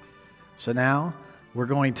 So now we're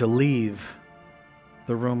going to leave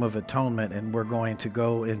the room of atonement, and we're going to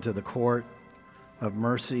go into the court of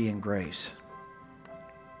mercy and grace.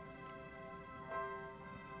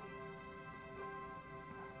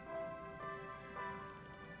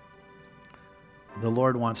 The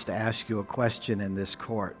Lord wants to ask you a question in this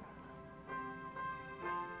court.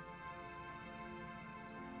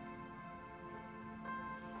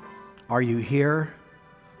 Are you here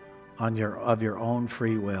of your own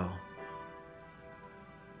free will?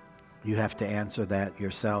 You have to answer that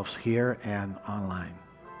yourselves here and online.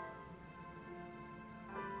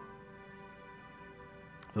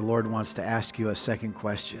 The Lord wants to ask you a second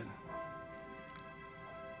question.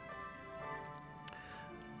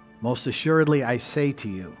 Most assuredly, I say to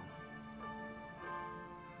you,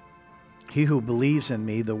 he who believes in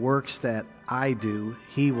me, the works that I do,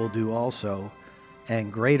 he will do also,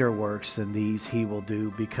 and greater works than these he will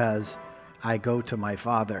do, because I go to my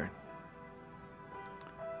Father.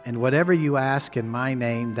 And whatever you ask in my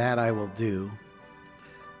name, that I will do,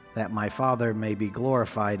 that my Father may be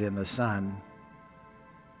glorified in the Son.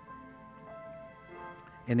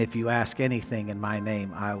 And if you ask anything in my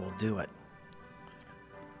name, I will do it.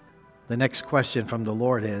 The next question from the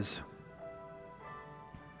Lord is,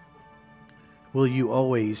 will you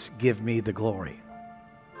always give me the glory?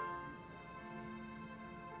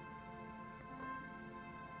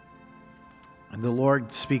 And the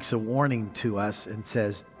Lord speaks a warning to us and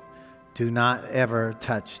says, do not ever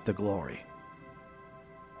touch the glory.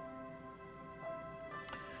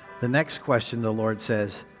 The next question, the Lord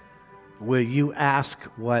says, will you ask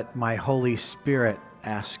what my Holy Spirit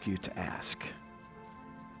asks you to ask?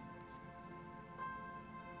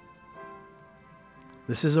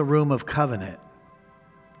 This is a room of covenant.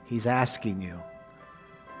 He's asking you.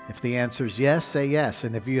 If the answer is yes, say yes.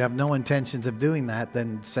 And if you have no intentions of doing that,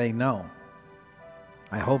 then say no.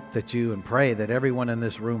 I hope that you and pray that everyone in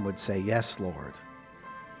this room would say, yes, Lord.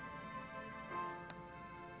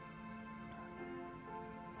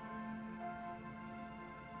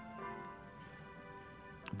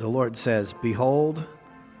 The Lord says, "Behold,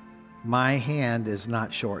 my hand is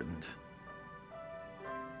not shortened,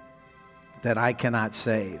 that I cannot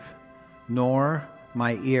save, nor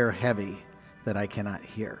my ear heavy, that I cannot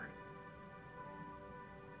hear.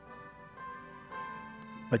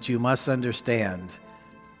 But you must understand,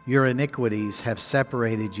 your iniquities have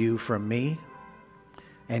separated you from me,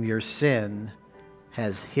 and your sin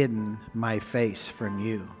has hidden my face from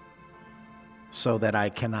you, so that I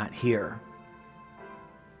cannot hear."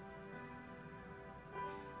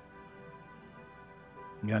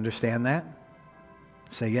 You understand that?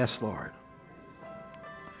 Say, "Yes, Lord."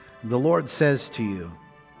 The Lord says to you,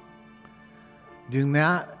 "Do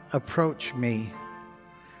not approach me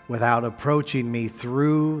without approaching me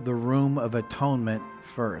through the room of atonement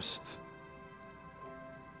first.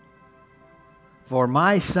 For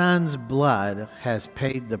my Son's blood has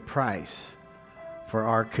paid the price for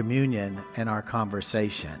our communion and our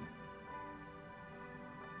conversation.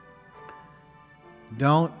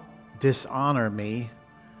 Don't dishonor me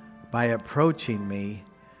by approaching me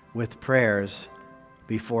with prayers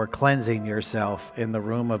before cleansing yourself in the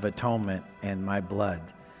room of atonement and my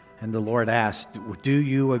blood." And the Lord asked, "Do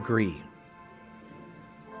you agree?"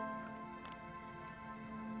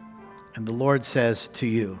 And the Lord says to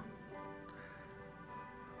you,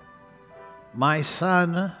 "My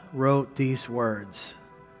Son wrote these words.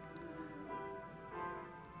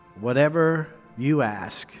 Whatever you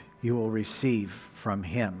ask, you will receive from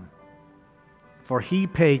him. For he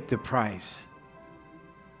paid the price.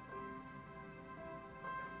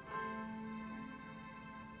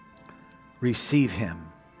 Receive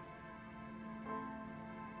him."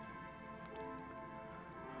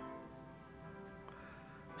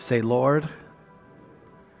 Say, "Lord,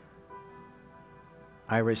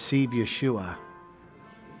 I receive Yeshua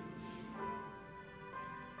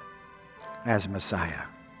as Messiah.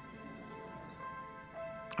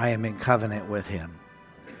 I am in covenant with him.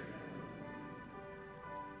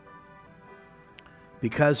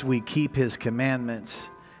 Because we keep his commandments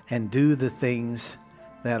and do the things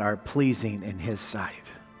that are pleasing in his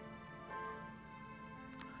sight."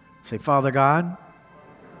 Say, "Father God,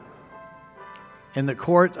 in the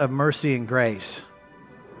court of mercy and grace,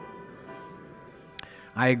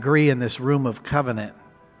 I agree in this room of covenant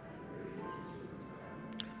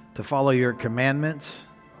to follow your commandments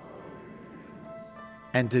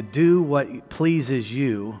and to do what pleases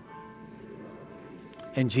you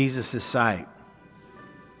in Jesus' sight.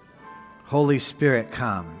 Holy Spirit,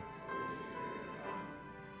 come.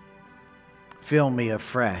 Fill me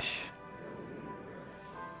afresh.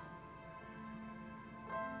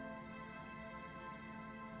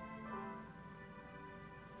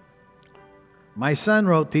 My Son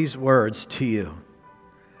wrote these words to you,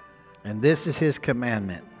 and this is his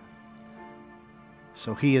commandment.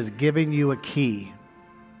 So he is giving you a key.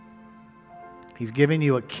 He's giving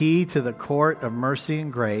you a key to the court of mercy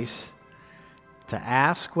and grace to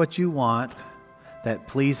ask what you want that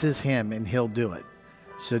pleases him, and he'll do it.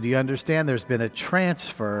 So do you understand? There's been a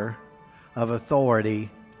transfer of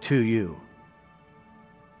authority to you.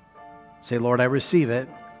 Say, "Lord, I receive it,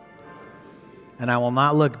 and I will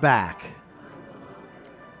not look back."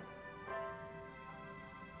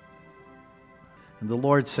 And the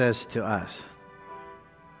Lord says to us,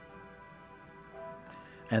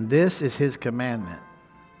 and this is his commandment,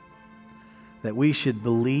 that we should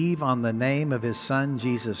believe on the name of his Son,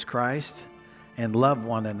 Jesus Christ, and love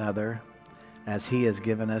one another as he has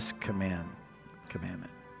given us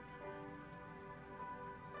commandment.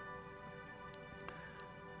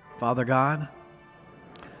 Father God,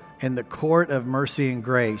 in the court of mercy and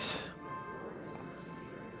grace,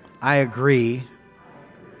 I agree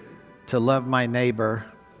to love my neighbor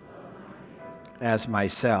as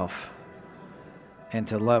myself and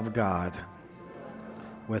to love God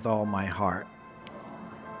with all my heart.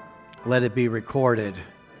 Let it be recorded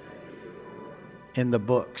in the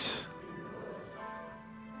books.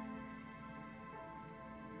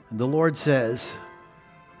 And the Lord says,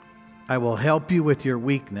 "I will help you with your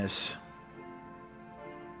weakness."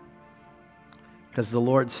 Because the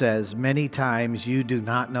Lord says, many times you do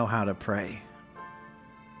not know how to pray.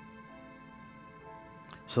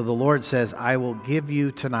 So the Lord says, "I will give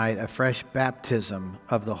you tonight a fresh baptism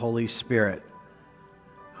of the Holy Spirit,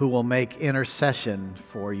 who will make intercession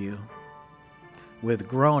for you with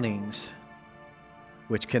groanings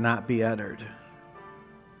which cannot be uttered.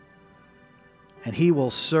 And he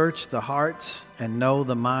will search the hearts and know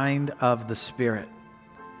the mind of the Spirit,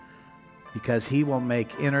 because he will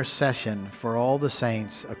make intercession for all the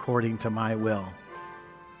saints according to my will."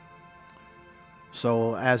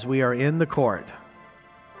 So as we are in the court,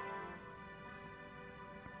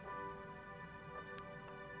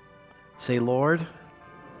 Say, Lord,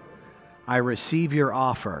 I receive your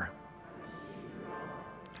offer.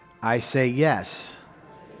 I say yes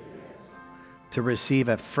to receive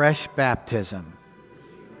a fresh baptism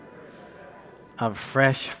of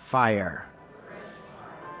fresh fire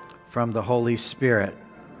from the Holy Spirit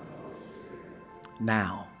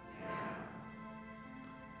now.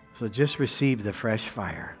 So just receive the fresh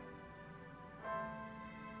fire.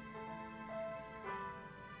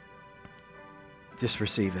 Just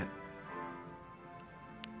receive it.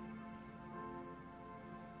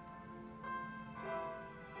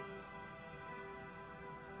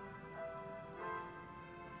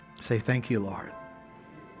 Say, thank you, Lord.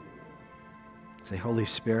 Say, Holy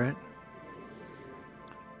Spirit,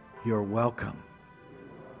 you're welcome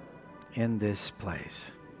in this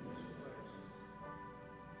place.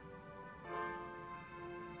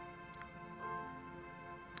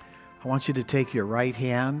 I want you to take your right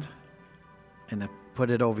hand and put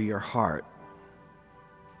it over your heart.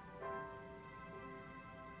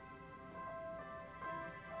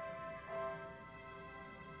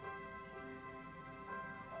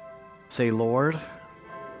 Say, Lord,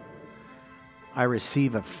 I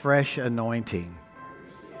receive a fresh anointing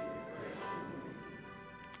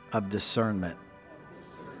of discernment.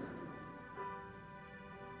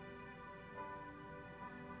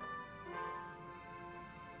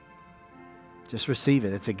 Just receive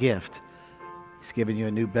it. It's a gift. He's given you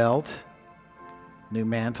a new belt, new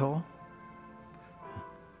mantle.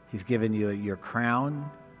 He's given you your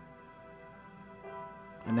crown.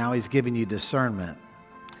 And now he's given you discernment.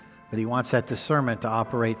 But he wants that discernment to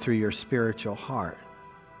operate through your spiritual heart.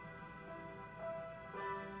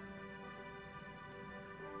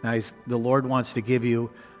 Now the Lord wants to give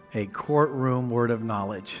you a courtroom word of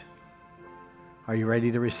knowledge. Are you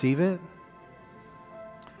ready to receive it?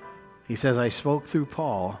 He says, I spoke through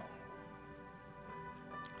Paul,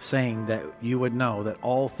 saying that you would know that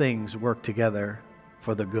all things work together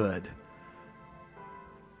for the good.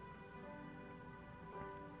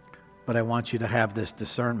 But I want you to have this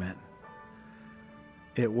discernment.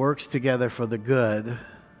 It works together for the good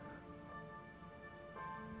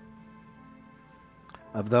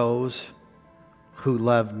of those who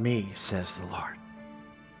love me, says the Lord.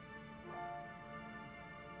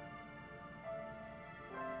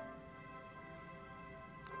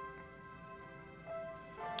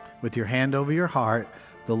 With your hand over your heart,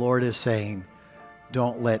 the Lord is saying,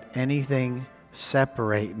 don't let anything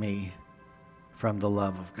separate me from the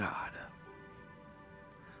love of God.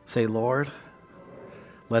 Say, Lord,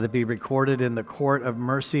 let it be recorded in the court of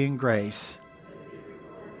mercy and grace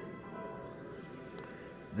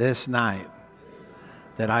this night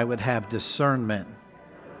that I would have discernment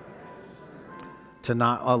to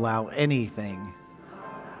not allow anything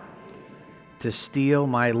to steal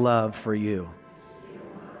my love for you.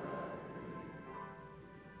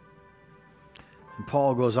 And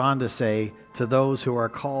Paul goes on to say, to those who are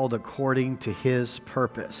called according to his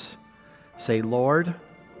purpose. Say, Lord,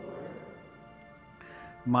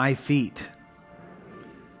 my feet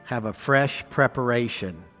have a fresh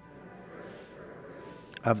preparation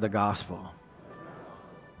of the gospel.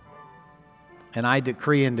 And I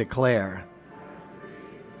decree and declare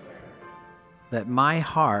that my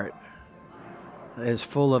heart that is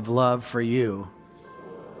full of love for you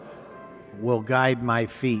will guide my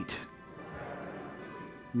feet,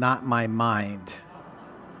 not my mind.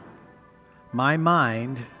 My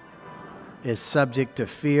mind is subject to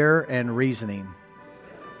fear and reasoning,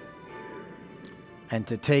 and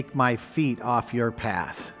to take my feet off your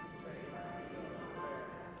path.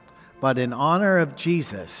 But in honor of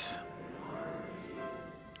Jesus,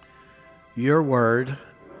 your word,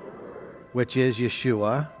 which is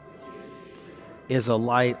Yeshua, is a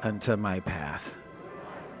light unto my path.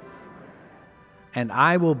 And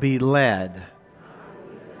I will be led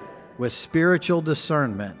with spiritual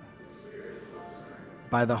discernment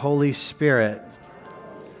by the Holy Spirit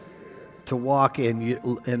to walk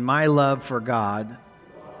in my love for God,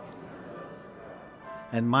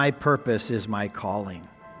 and my purpose is my calling.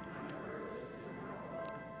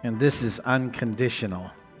 And this is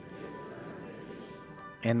unconditional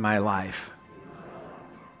in my life.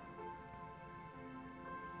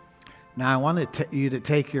 Now I want you to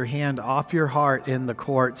take your hand off your heart in the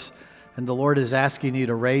courts, and the Lord is asking you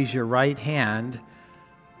to raise your right hand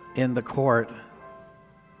in the court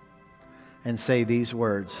and say these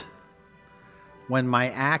words. When my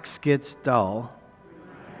axe gets dull,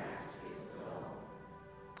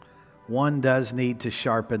 one does need to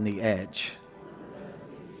sharpen the edge.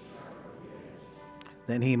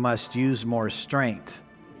 Then he must use more strength.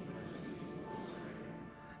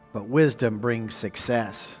 But wisdom brings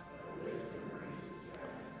success.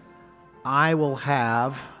 I will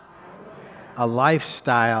have a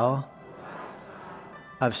lifestyle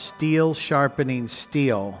of steel sharpening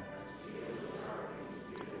steel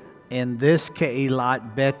in this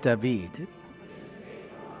Keilat Bet David.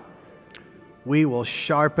 We will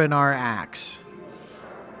sharpen our axe.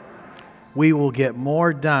 We will get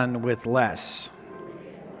more done with less.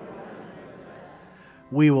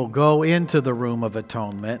 We will go into the room of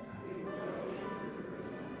atonement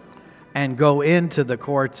and go into the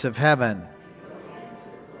courts of heaven.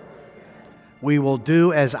 We will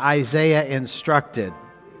do as Isaiah instructed.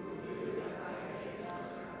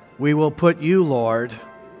 We will put you, Lord,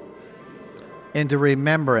 into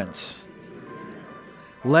remembrance.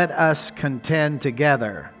 Let us contend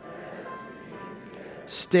together.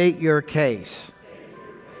 State your case,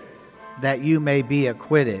 that you may be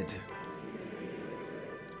acquitted.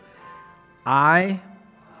 I,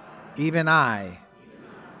 even I,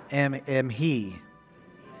 am he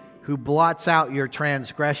who blots out your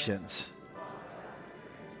transgressions.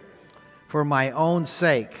 For my own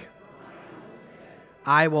sake,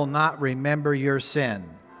 I will not remember your sin.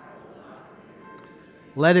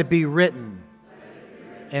 Let it be written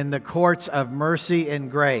in the courts of mercy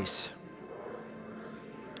and grace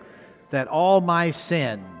that all my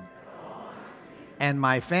sin and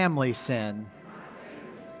my family's sin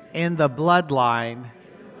in the bloodline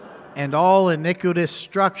and all iniquitous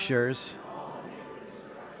structures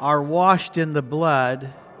are washed in the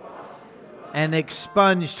blood and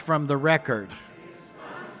expunged from the record.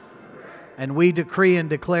 And we decree and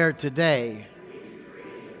declare today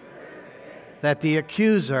that the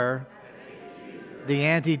accuser, the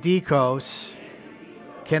antidikos,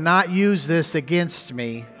 cannot use this against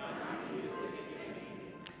me.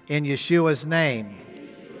 In Yeshua's name,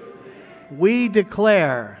 we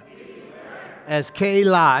declare as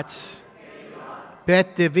Keilat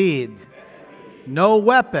Bet David, no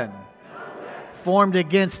weapon formed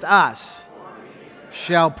against us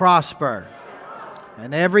shall prosper,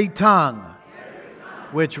 and every tongue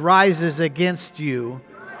which rises against you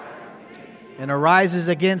and arises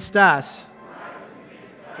against us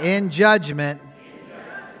in judgment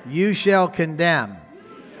you shall condemn.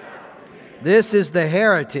 This is the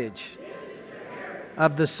heritage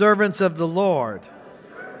of the servants of the Lord,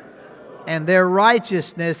 and their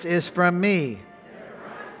righteousness is from me,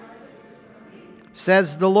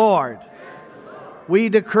 says the Lord. We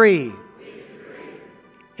decree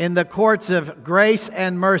in the courts of grace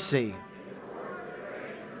and mercy,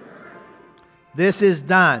 this is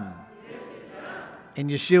done in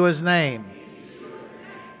Yeshua's name.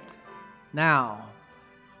 Now,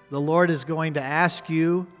 the Lord is going to ask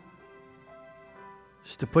you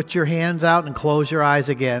just to put your hands out and close your eyes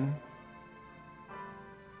again.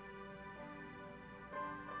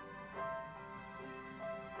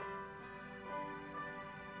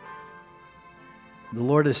 The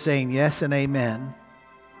Lord is saying yes and amen.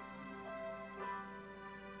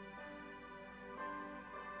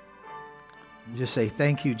 And just say,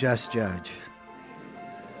 thank you, just judge.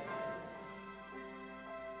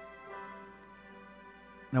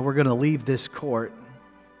 Now we're going to leave this court.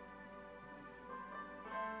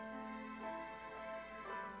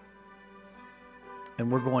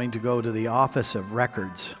 And we're going to go to the office of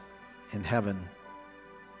records in heaven.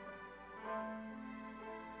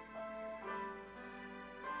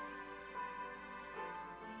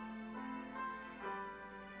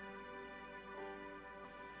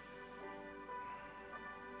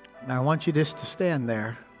 Now I want you just to stand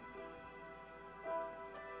there.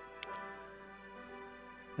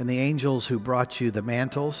 And the angels who brought you the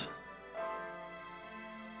mantles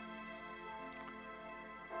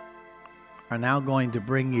are now going to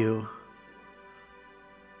bring you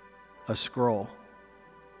a scroll.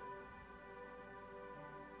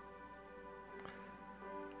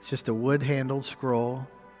 It's just a wood-handled scroll.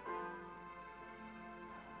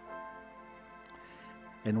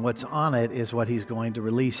 And what's on it is what he's going to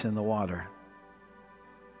release in the water.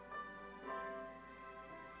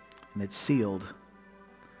 And it's sealed.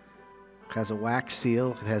 It has a wax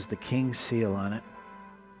seal. It has the king's seal on it.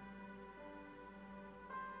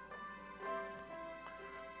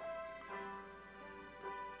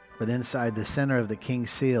 But inside the center of the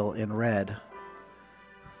king's seal in red,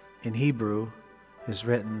 in Hebrew, is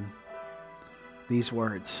written these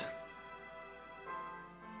words.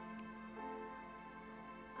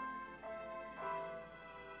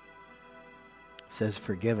 It says,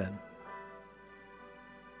 forgiven.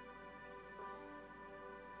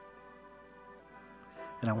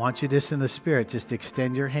 And I want you just in the Spirit, just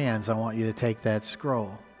extend your hands. I want you to take that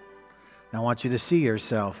scroll. And I want you to see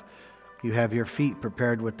yourself. You have your feet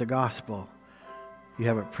prepared with the gospel. You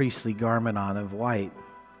have a priestly garment on of white.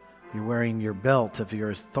 You're wearing your belt of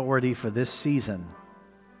your authority for this season.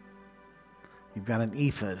 You've got an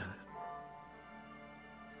ephod.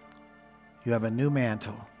 You have a new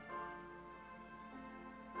mantle.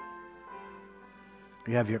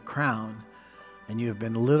 You have your crown, and you have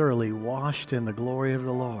been literally washed in the glory of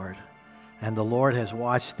the Lord. And the Lord has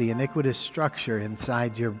watched the iniquitous structure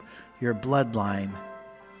inside your bloodline,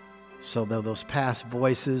 so that those past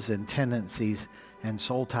voices and tendencies and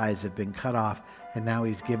soul ties have been cut off. And now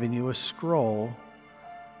He's given you a scroll,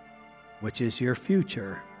 which is your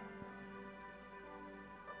future.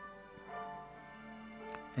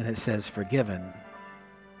 And it says forgiven.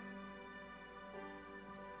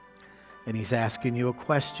 And He's asking you a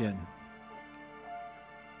question.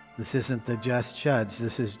 This isn't the just judge.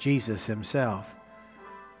 This is Jesus Himself.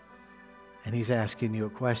 And He's asking you a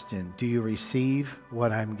question. Do you receive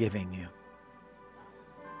what I'm giving you?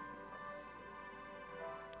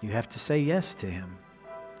 You have to say yes to Him.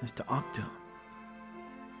 Just to talk to Him.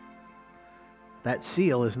 That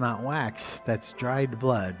seal is not wax. That's dried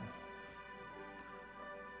blood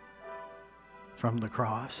from the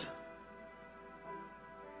cross.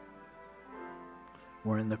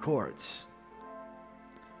 We're in the courts.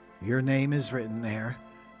 Your name is written there.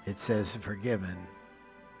 It says forgiven.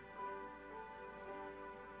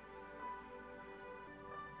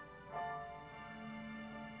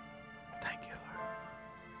 Thank you, Lord.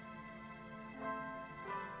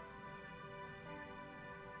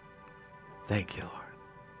 Thank you, Lord.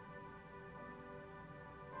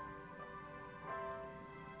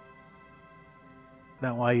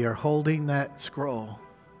 Now, while you're holding that scroll,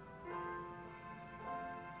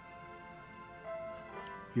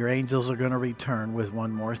 your angels are going to return with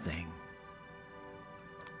one more thing.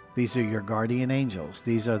 These are your guardian angels.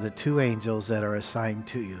 These are the two angels that are assigned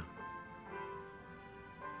to you.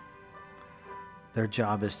 Their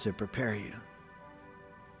job is to prepare you.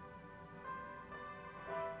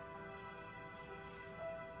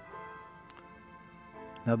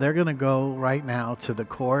 Now they're going to go right now to the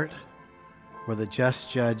court where the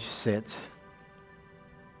just judge sits.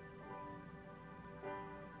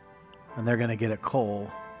 And they're going to get a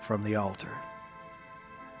coal from the altar.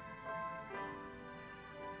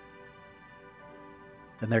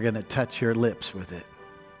 And they're going to touch your lips with it.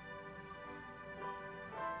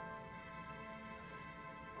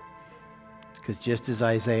 Because just as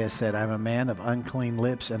Isaiah said, I'm a man of unclean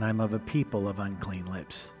lips and I'm of a people of unclean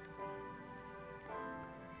lips.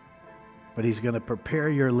 But He's going to prepare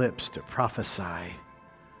your lips to prophesy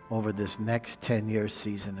over this next 10-year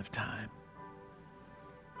season of time.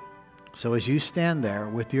 So as you stand there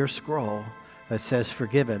with your scroll that says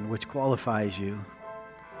forgiven, which qualifies you,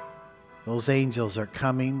 those angels are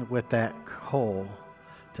coming with that coal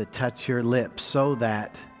to touch your lips so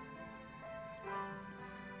that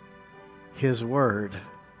His word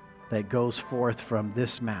that goes forth from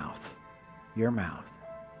this mouth, your mouth,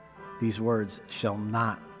 these words shall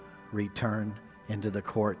not return into the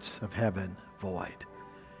courts of heaven void.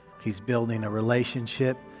 He's building a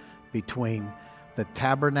relationship between the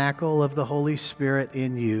tabernacle of the Holy Spirit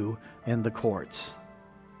in you and the courts.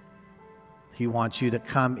 He wants you to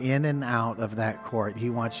come in and out of that court. He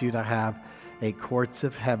wants you to have a courts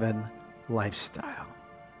of heaven lifestyle.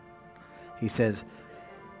 He says,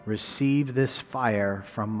 receive this fire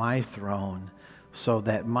from my throne so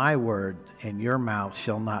that my word in your mouth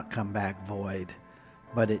shall not come back void,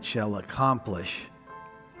 but it shall accomplish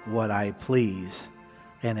what I please,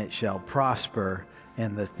 and it shall prosper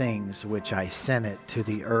in the things which I sent it to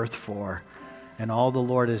the earth for. And all the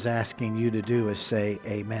Lord is asking you to do is say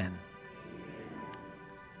amen.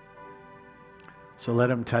 So let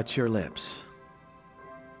Him touch your lips.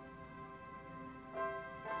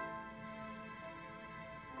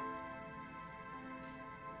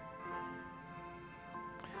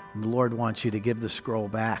 And the Lord wants you to give the scroll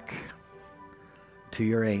back to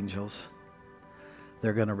your angels.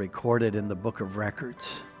 They're going to record it in the book of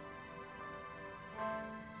records.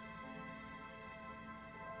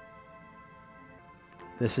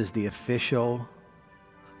 This is the official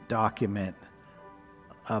document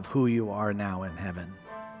of who you are now in heaven.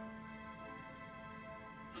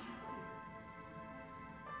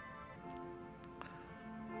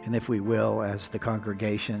 And if we will, as the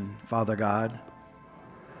congregation, Father God,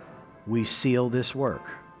 we seal this work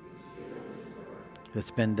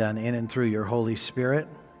that's been done in and through your Holy Spirit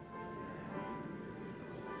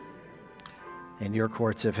in your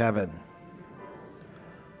courts of heaven.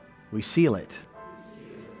 We seal it.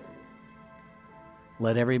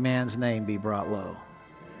 Let every man's name be brought low.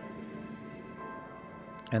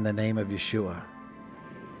 And the name of Yeshua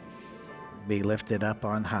be lifted up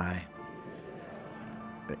on high.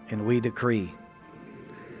 And we decree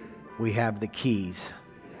we have the keys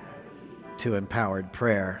to empowered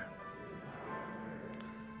prayer.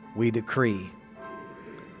 We decree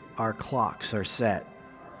our clocks are set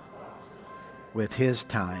with His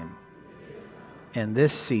time in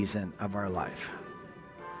this season of our life.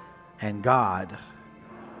 And God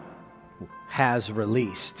has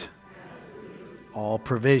released all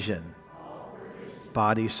provision,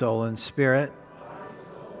 body, soul, and spirit.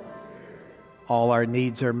 All our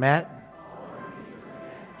needs are met.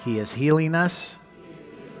 He is healing us.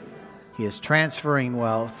 He is transferring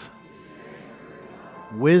wealth,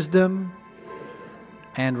 wisdom,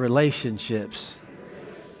 and relationships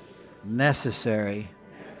necessary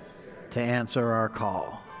to answer our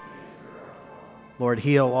call. Lord,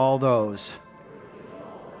 heal all those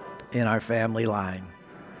in our family line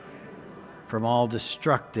from all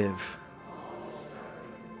destructive,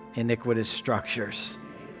 iniquitous structures.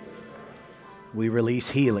 We release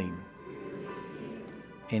healing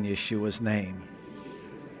in Yeshua's name.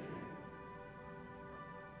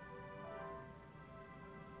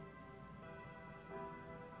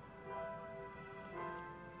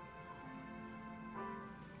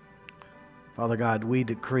 Father God, we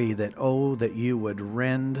decree that, that you would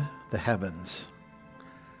rend the heavens,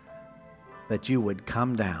 that you would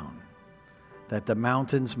come down, that the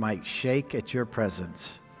mountains might shake at your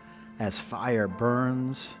presence as fire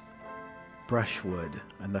burns brushwood,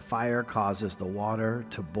 and the fire causes the water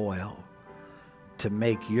to boil, to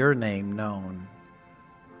make your name known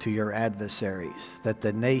to your adversaries, that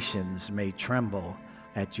the nations may tremble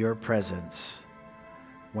at your presence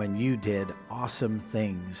when you did awesome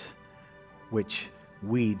things which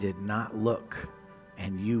we did not look,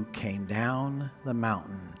 and you came down the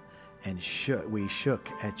mountain and we shook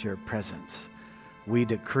at your presence. We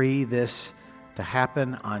decree this to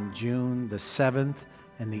happen on June the 7th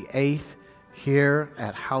and the 8th here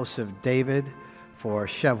at House of David for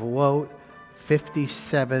Shavuot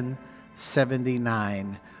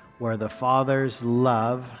 5779, where the Father's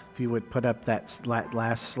love, if you would put up that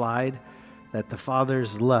last slide, that the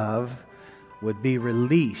Father's love would be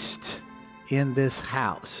released in this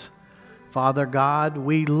house. Father God,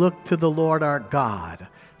 we look to the Lord our God.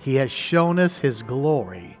 He has shown us His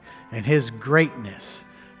glory and His greatness,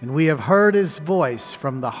 and we have heard His voice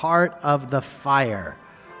from the heart of the fire.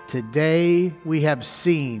 Today we have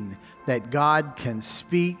seen that God can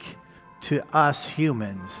speak to us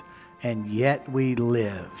humans, and yet we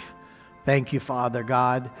live. Thank you, Father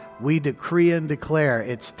God. We decree and declare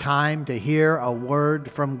it's time to hear a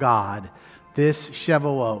word from God this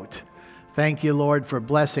Shavuot. Thank you, Lord, for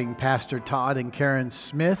blessing Pastor Todd and Karen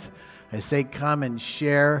Smith as they come and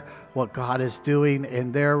share what God is doing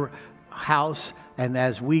in their house, and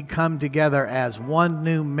as we come together as one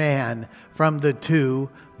new man from the two,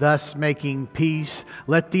 thus making peace.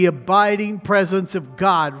 Let the abiding presence of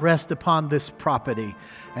God rest upon this property.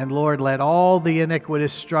 And Lord, let all the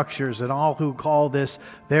iniquitous structures and all who call this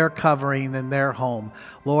their covering and their home,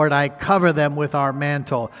 Lord, I cover them with our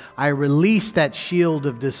mantle. I release that shield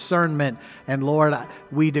of discernment. And Lord,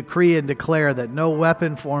 we decree and declare that no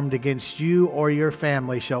weapon formed against you or your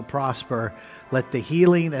family shall prosper. Let the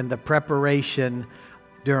healing and the preparation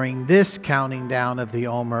during this counting down of the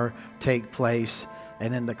Omer take place.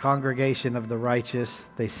 And in the congregation of the righteous,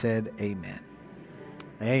 they said, amen.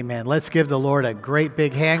 Amen. Let's give the Lord a great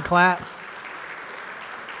big hand clap.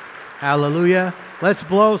 Hallelujah. Let's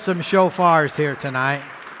blow some shofars here tonight.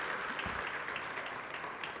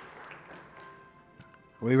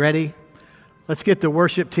 Are we ready? Let's get the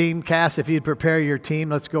worship team. Cass, if you'd prepare your team,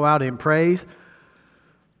 let's go out in praise.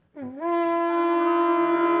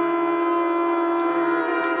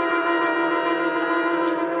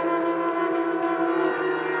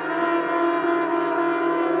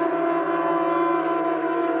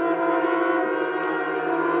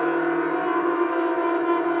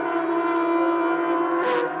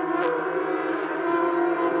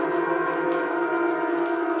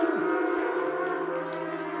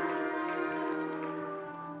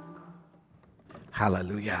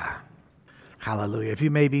 Hallelujah. Hallelujah. If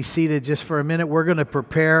you may be seated just for a minute, we're going to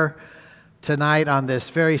prepare tonight on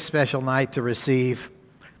this very special night to receive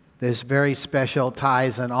this very special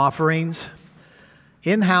tithes and offerings.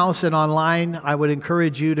 In-house and online, I would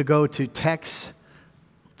encourage you to go to Text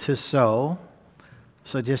to Sow.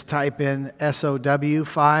 So just type in SOW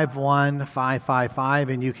 51555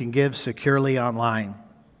 and you can give securely online.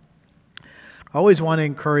 I always want to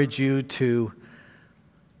encourage you to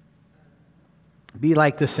be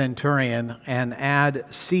like the centurion and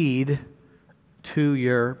add seed to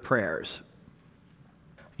your prayers.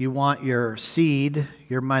 You want your seed,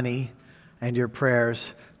 your money, and your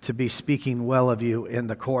prayers to be speaking well of you in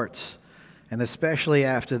the courts. and especially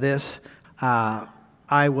after this.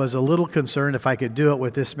 I was a little concerned if I could do it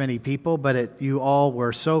with this many people, but you all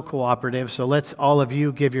were so cooperative. So let's all of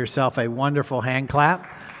you give yourself a wonderful hand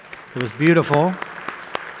clap. It was beautiful.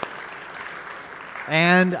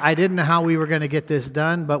 And I didn't know how we were going to get this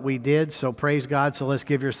done, but we did, so praise God. So let's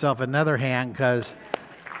give yourself another hand because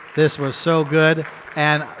this was so good.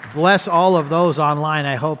 And bless all of those online.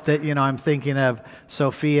 I hope that, I'm thinking of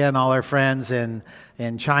Sophia and all her friends in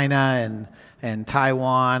China and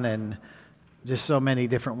Taiwan and just so many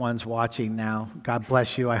different ones watching now. God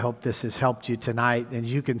bless you. I hope this has helped you tonight. And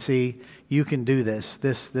you can see, you can do this.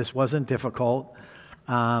 This wasn't difficult.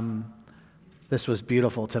 This was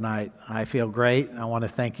beautiful tonight. I feel great. I want to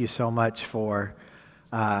thank you so much for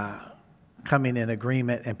coming in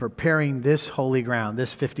agreement and preparing this holy ground,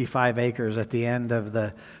 this 55 acres at the end of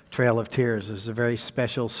the Trail of Tears. It's a very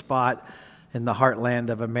special spot in the heartland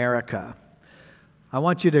of America. I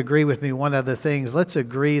want you to agree with me one other thing. Let's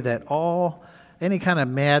agree that any kind of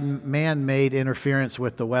man-made interference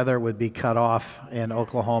with the weather would be cut off in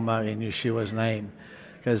Oklahoma in Yeshua's name,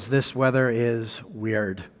 because this weather is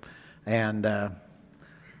weird. And I'm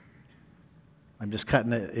just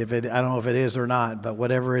cutting it. I don't know if it is or not, but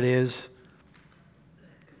whatever it is,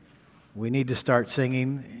 we need to start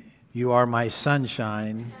singing, "You Are My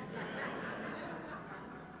Sunshine,"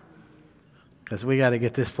 because we got to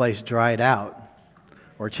get this place dried out,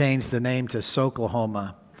 or change the name to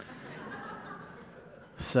Soklahoma.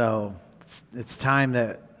 So it's time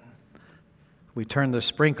that we turn the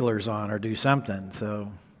sprinklers on or do something.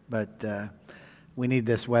 But we need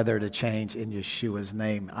this weather to change in Yeshua's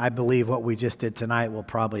name. I believe what we just did tonight will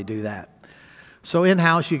probably do that. So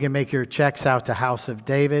in-house, you can make your checks out to House of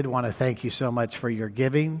David. Want to thank you so much for your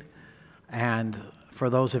giving. And for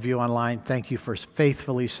those of you online, thank you for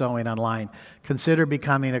faithfully sowing online. Consider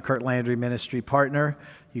becoming a Kurt Landry Ministry partner.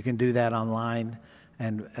 You can do that online.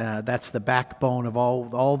 And that's the backbone of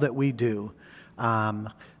all that we do.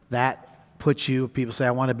 That puts you, people say,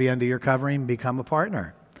 I want to be under your covering, become a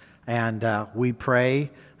partner. And we pray,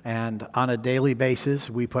 and on a daily basis,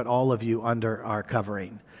 we put all of you under our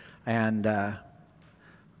covering. And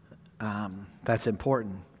that's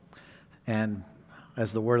important. And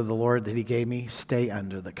as the word of the Lord that he gave me, stay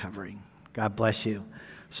under the covering. God bless you.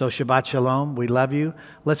 So Shabbat Shalom. We love you.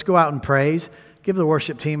 Let's go out and praise. Give the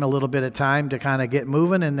worship team a little bit of time to kind of get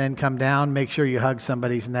moving and then come down. Make sure you hug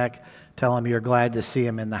somebody's neck. Tell them you're glad to see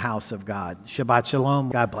them in the house of God. Shabbat Shalom.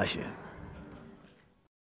 God bless you.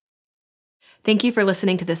 Thank you for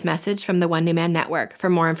listening to this message from the One New Man Network. For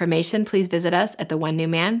more information, please visit us at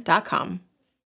theonenewman.com.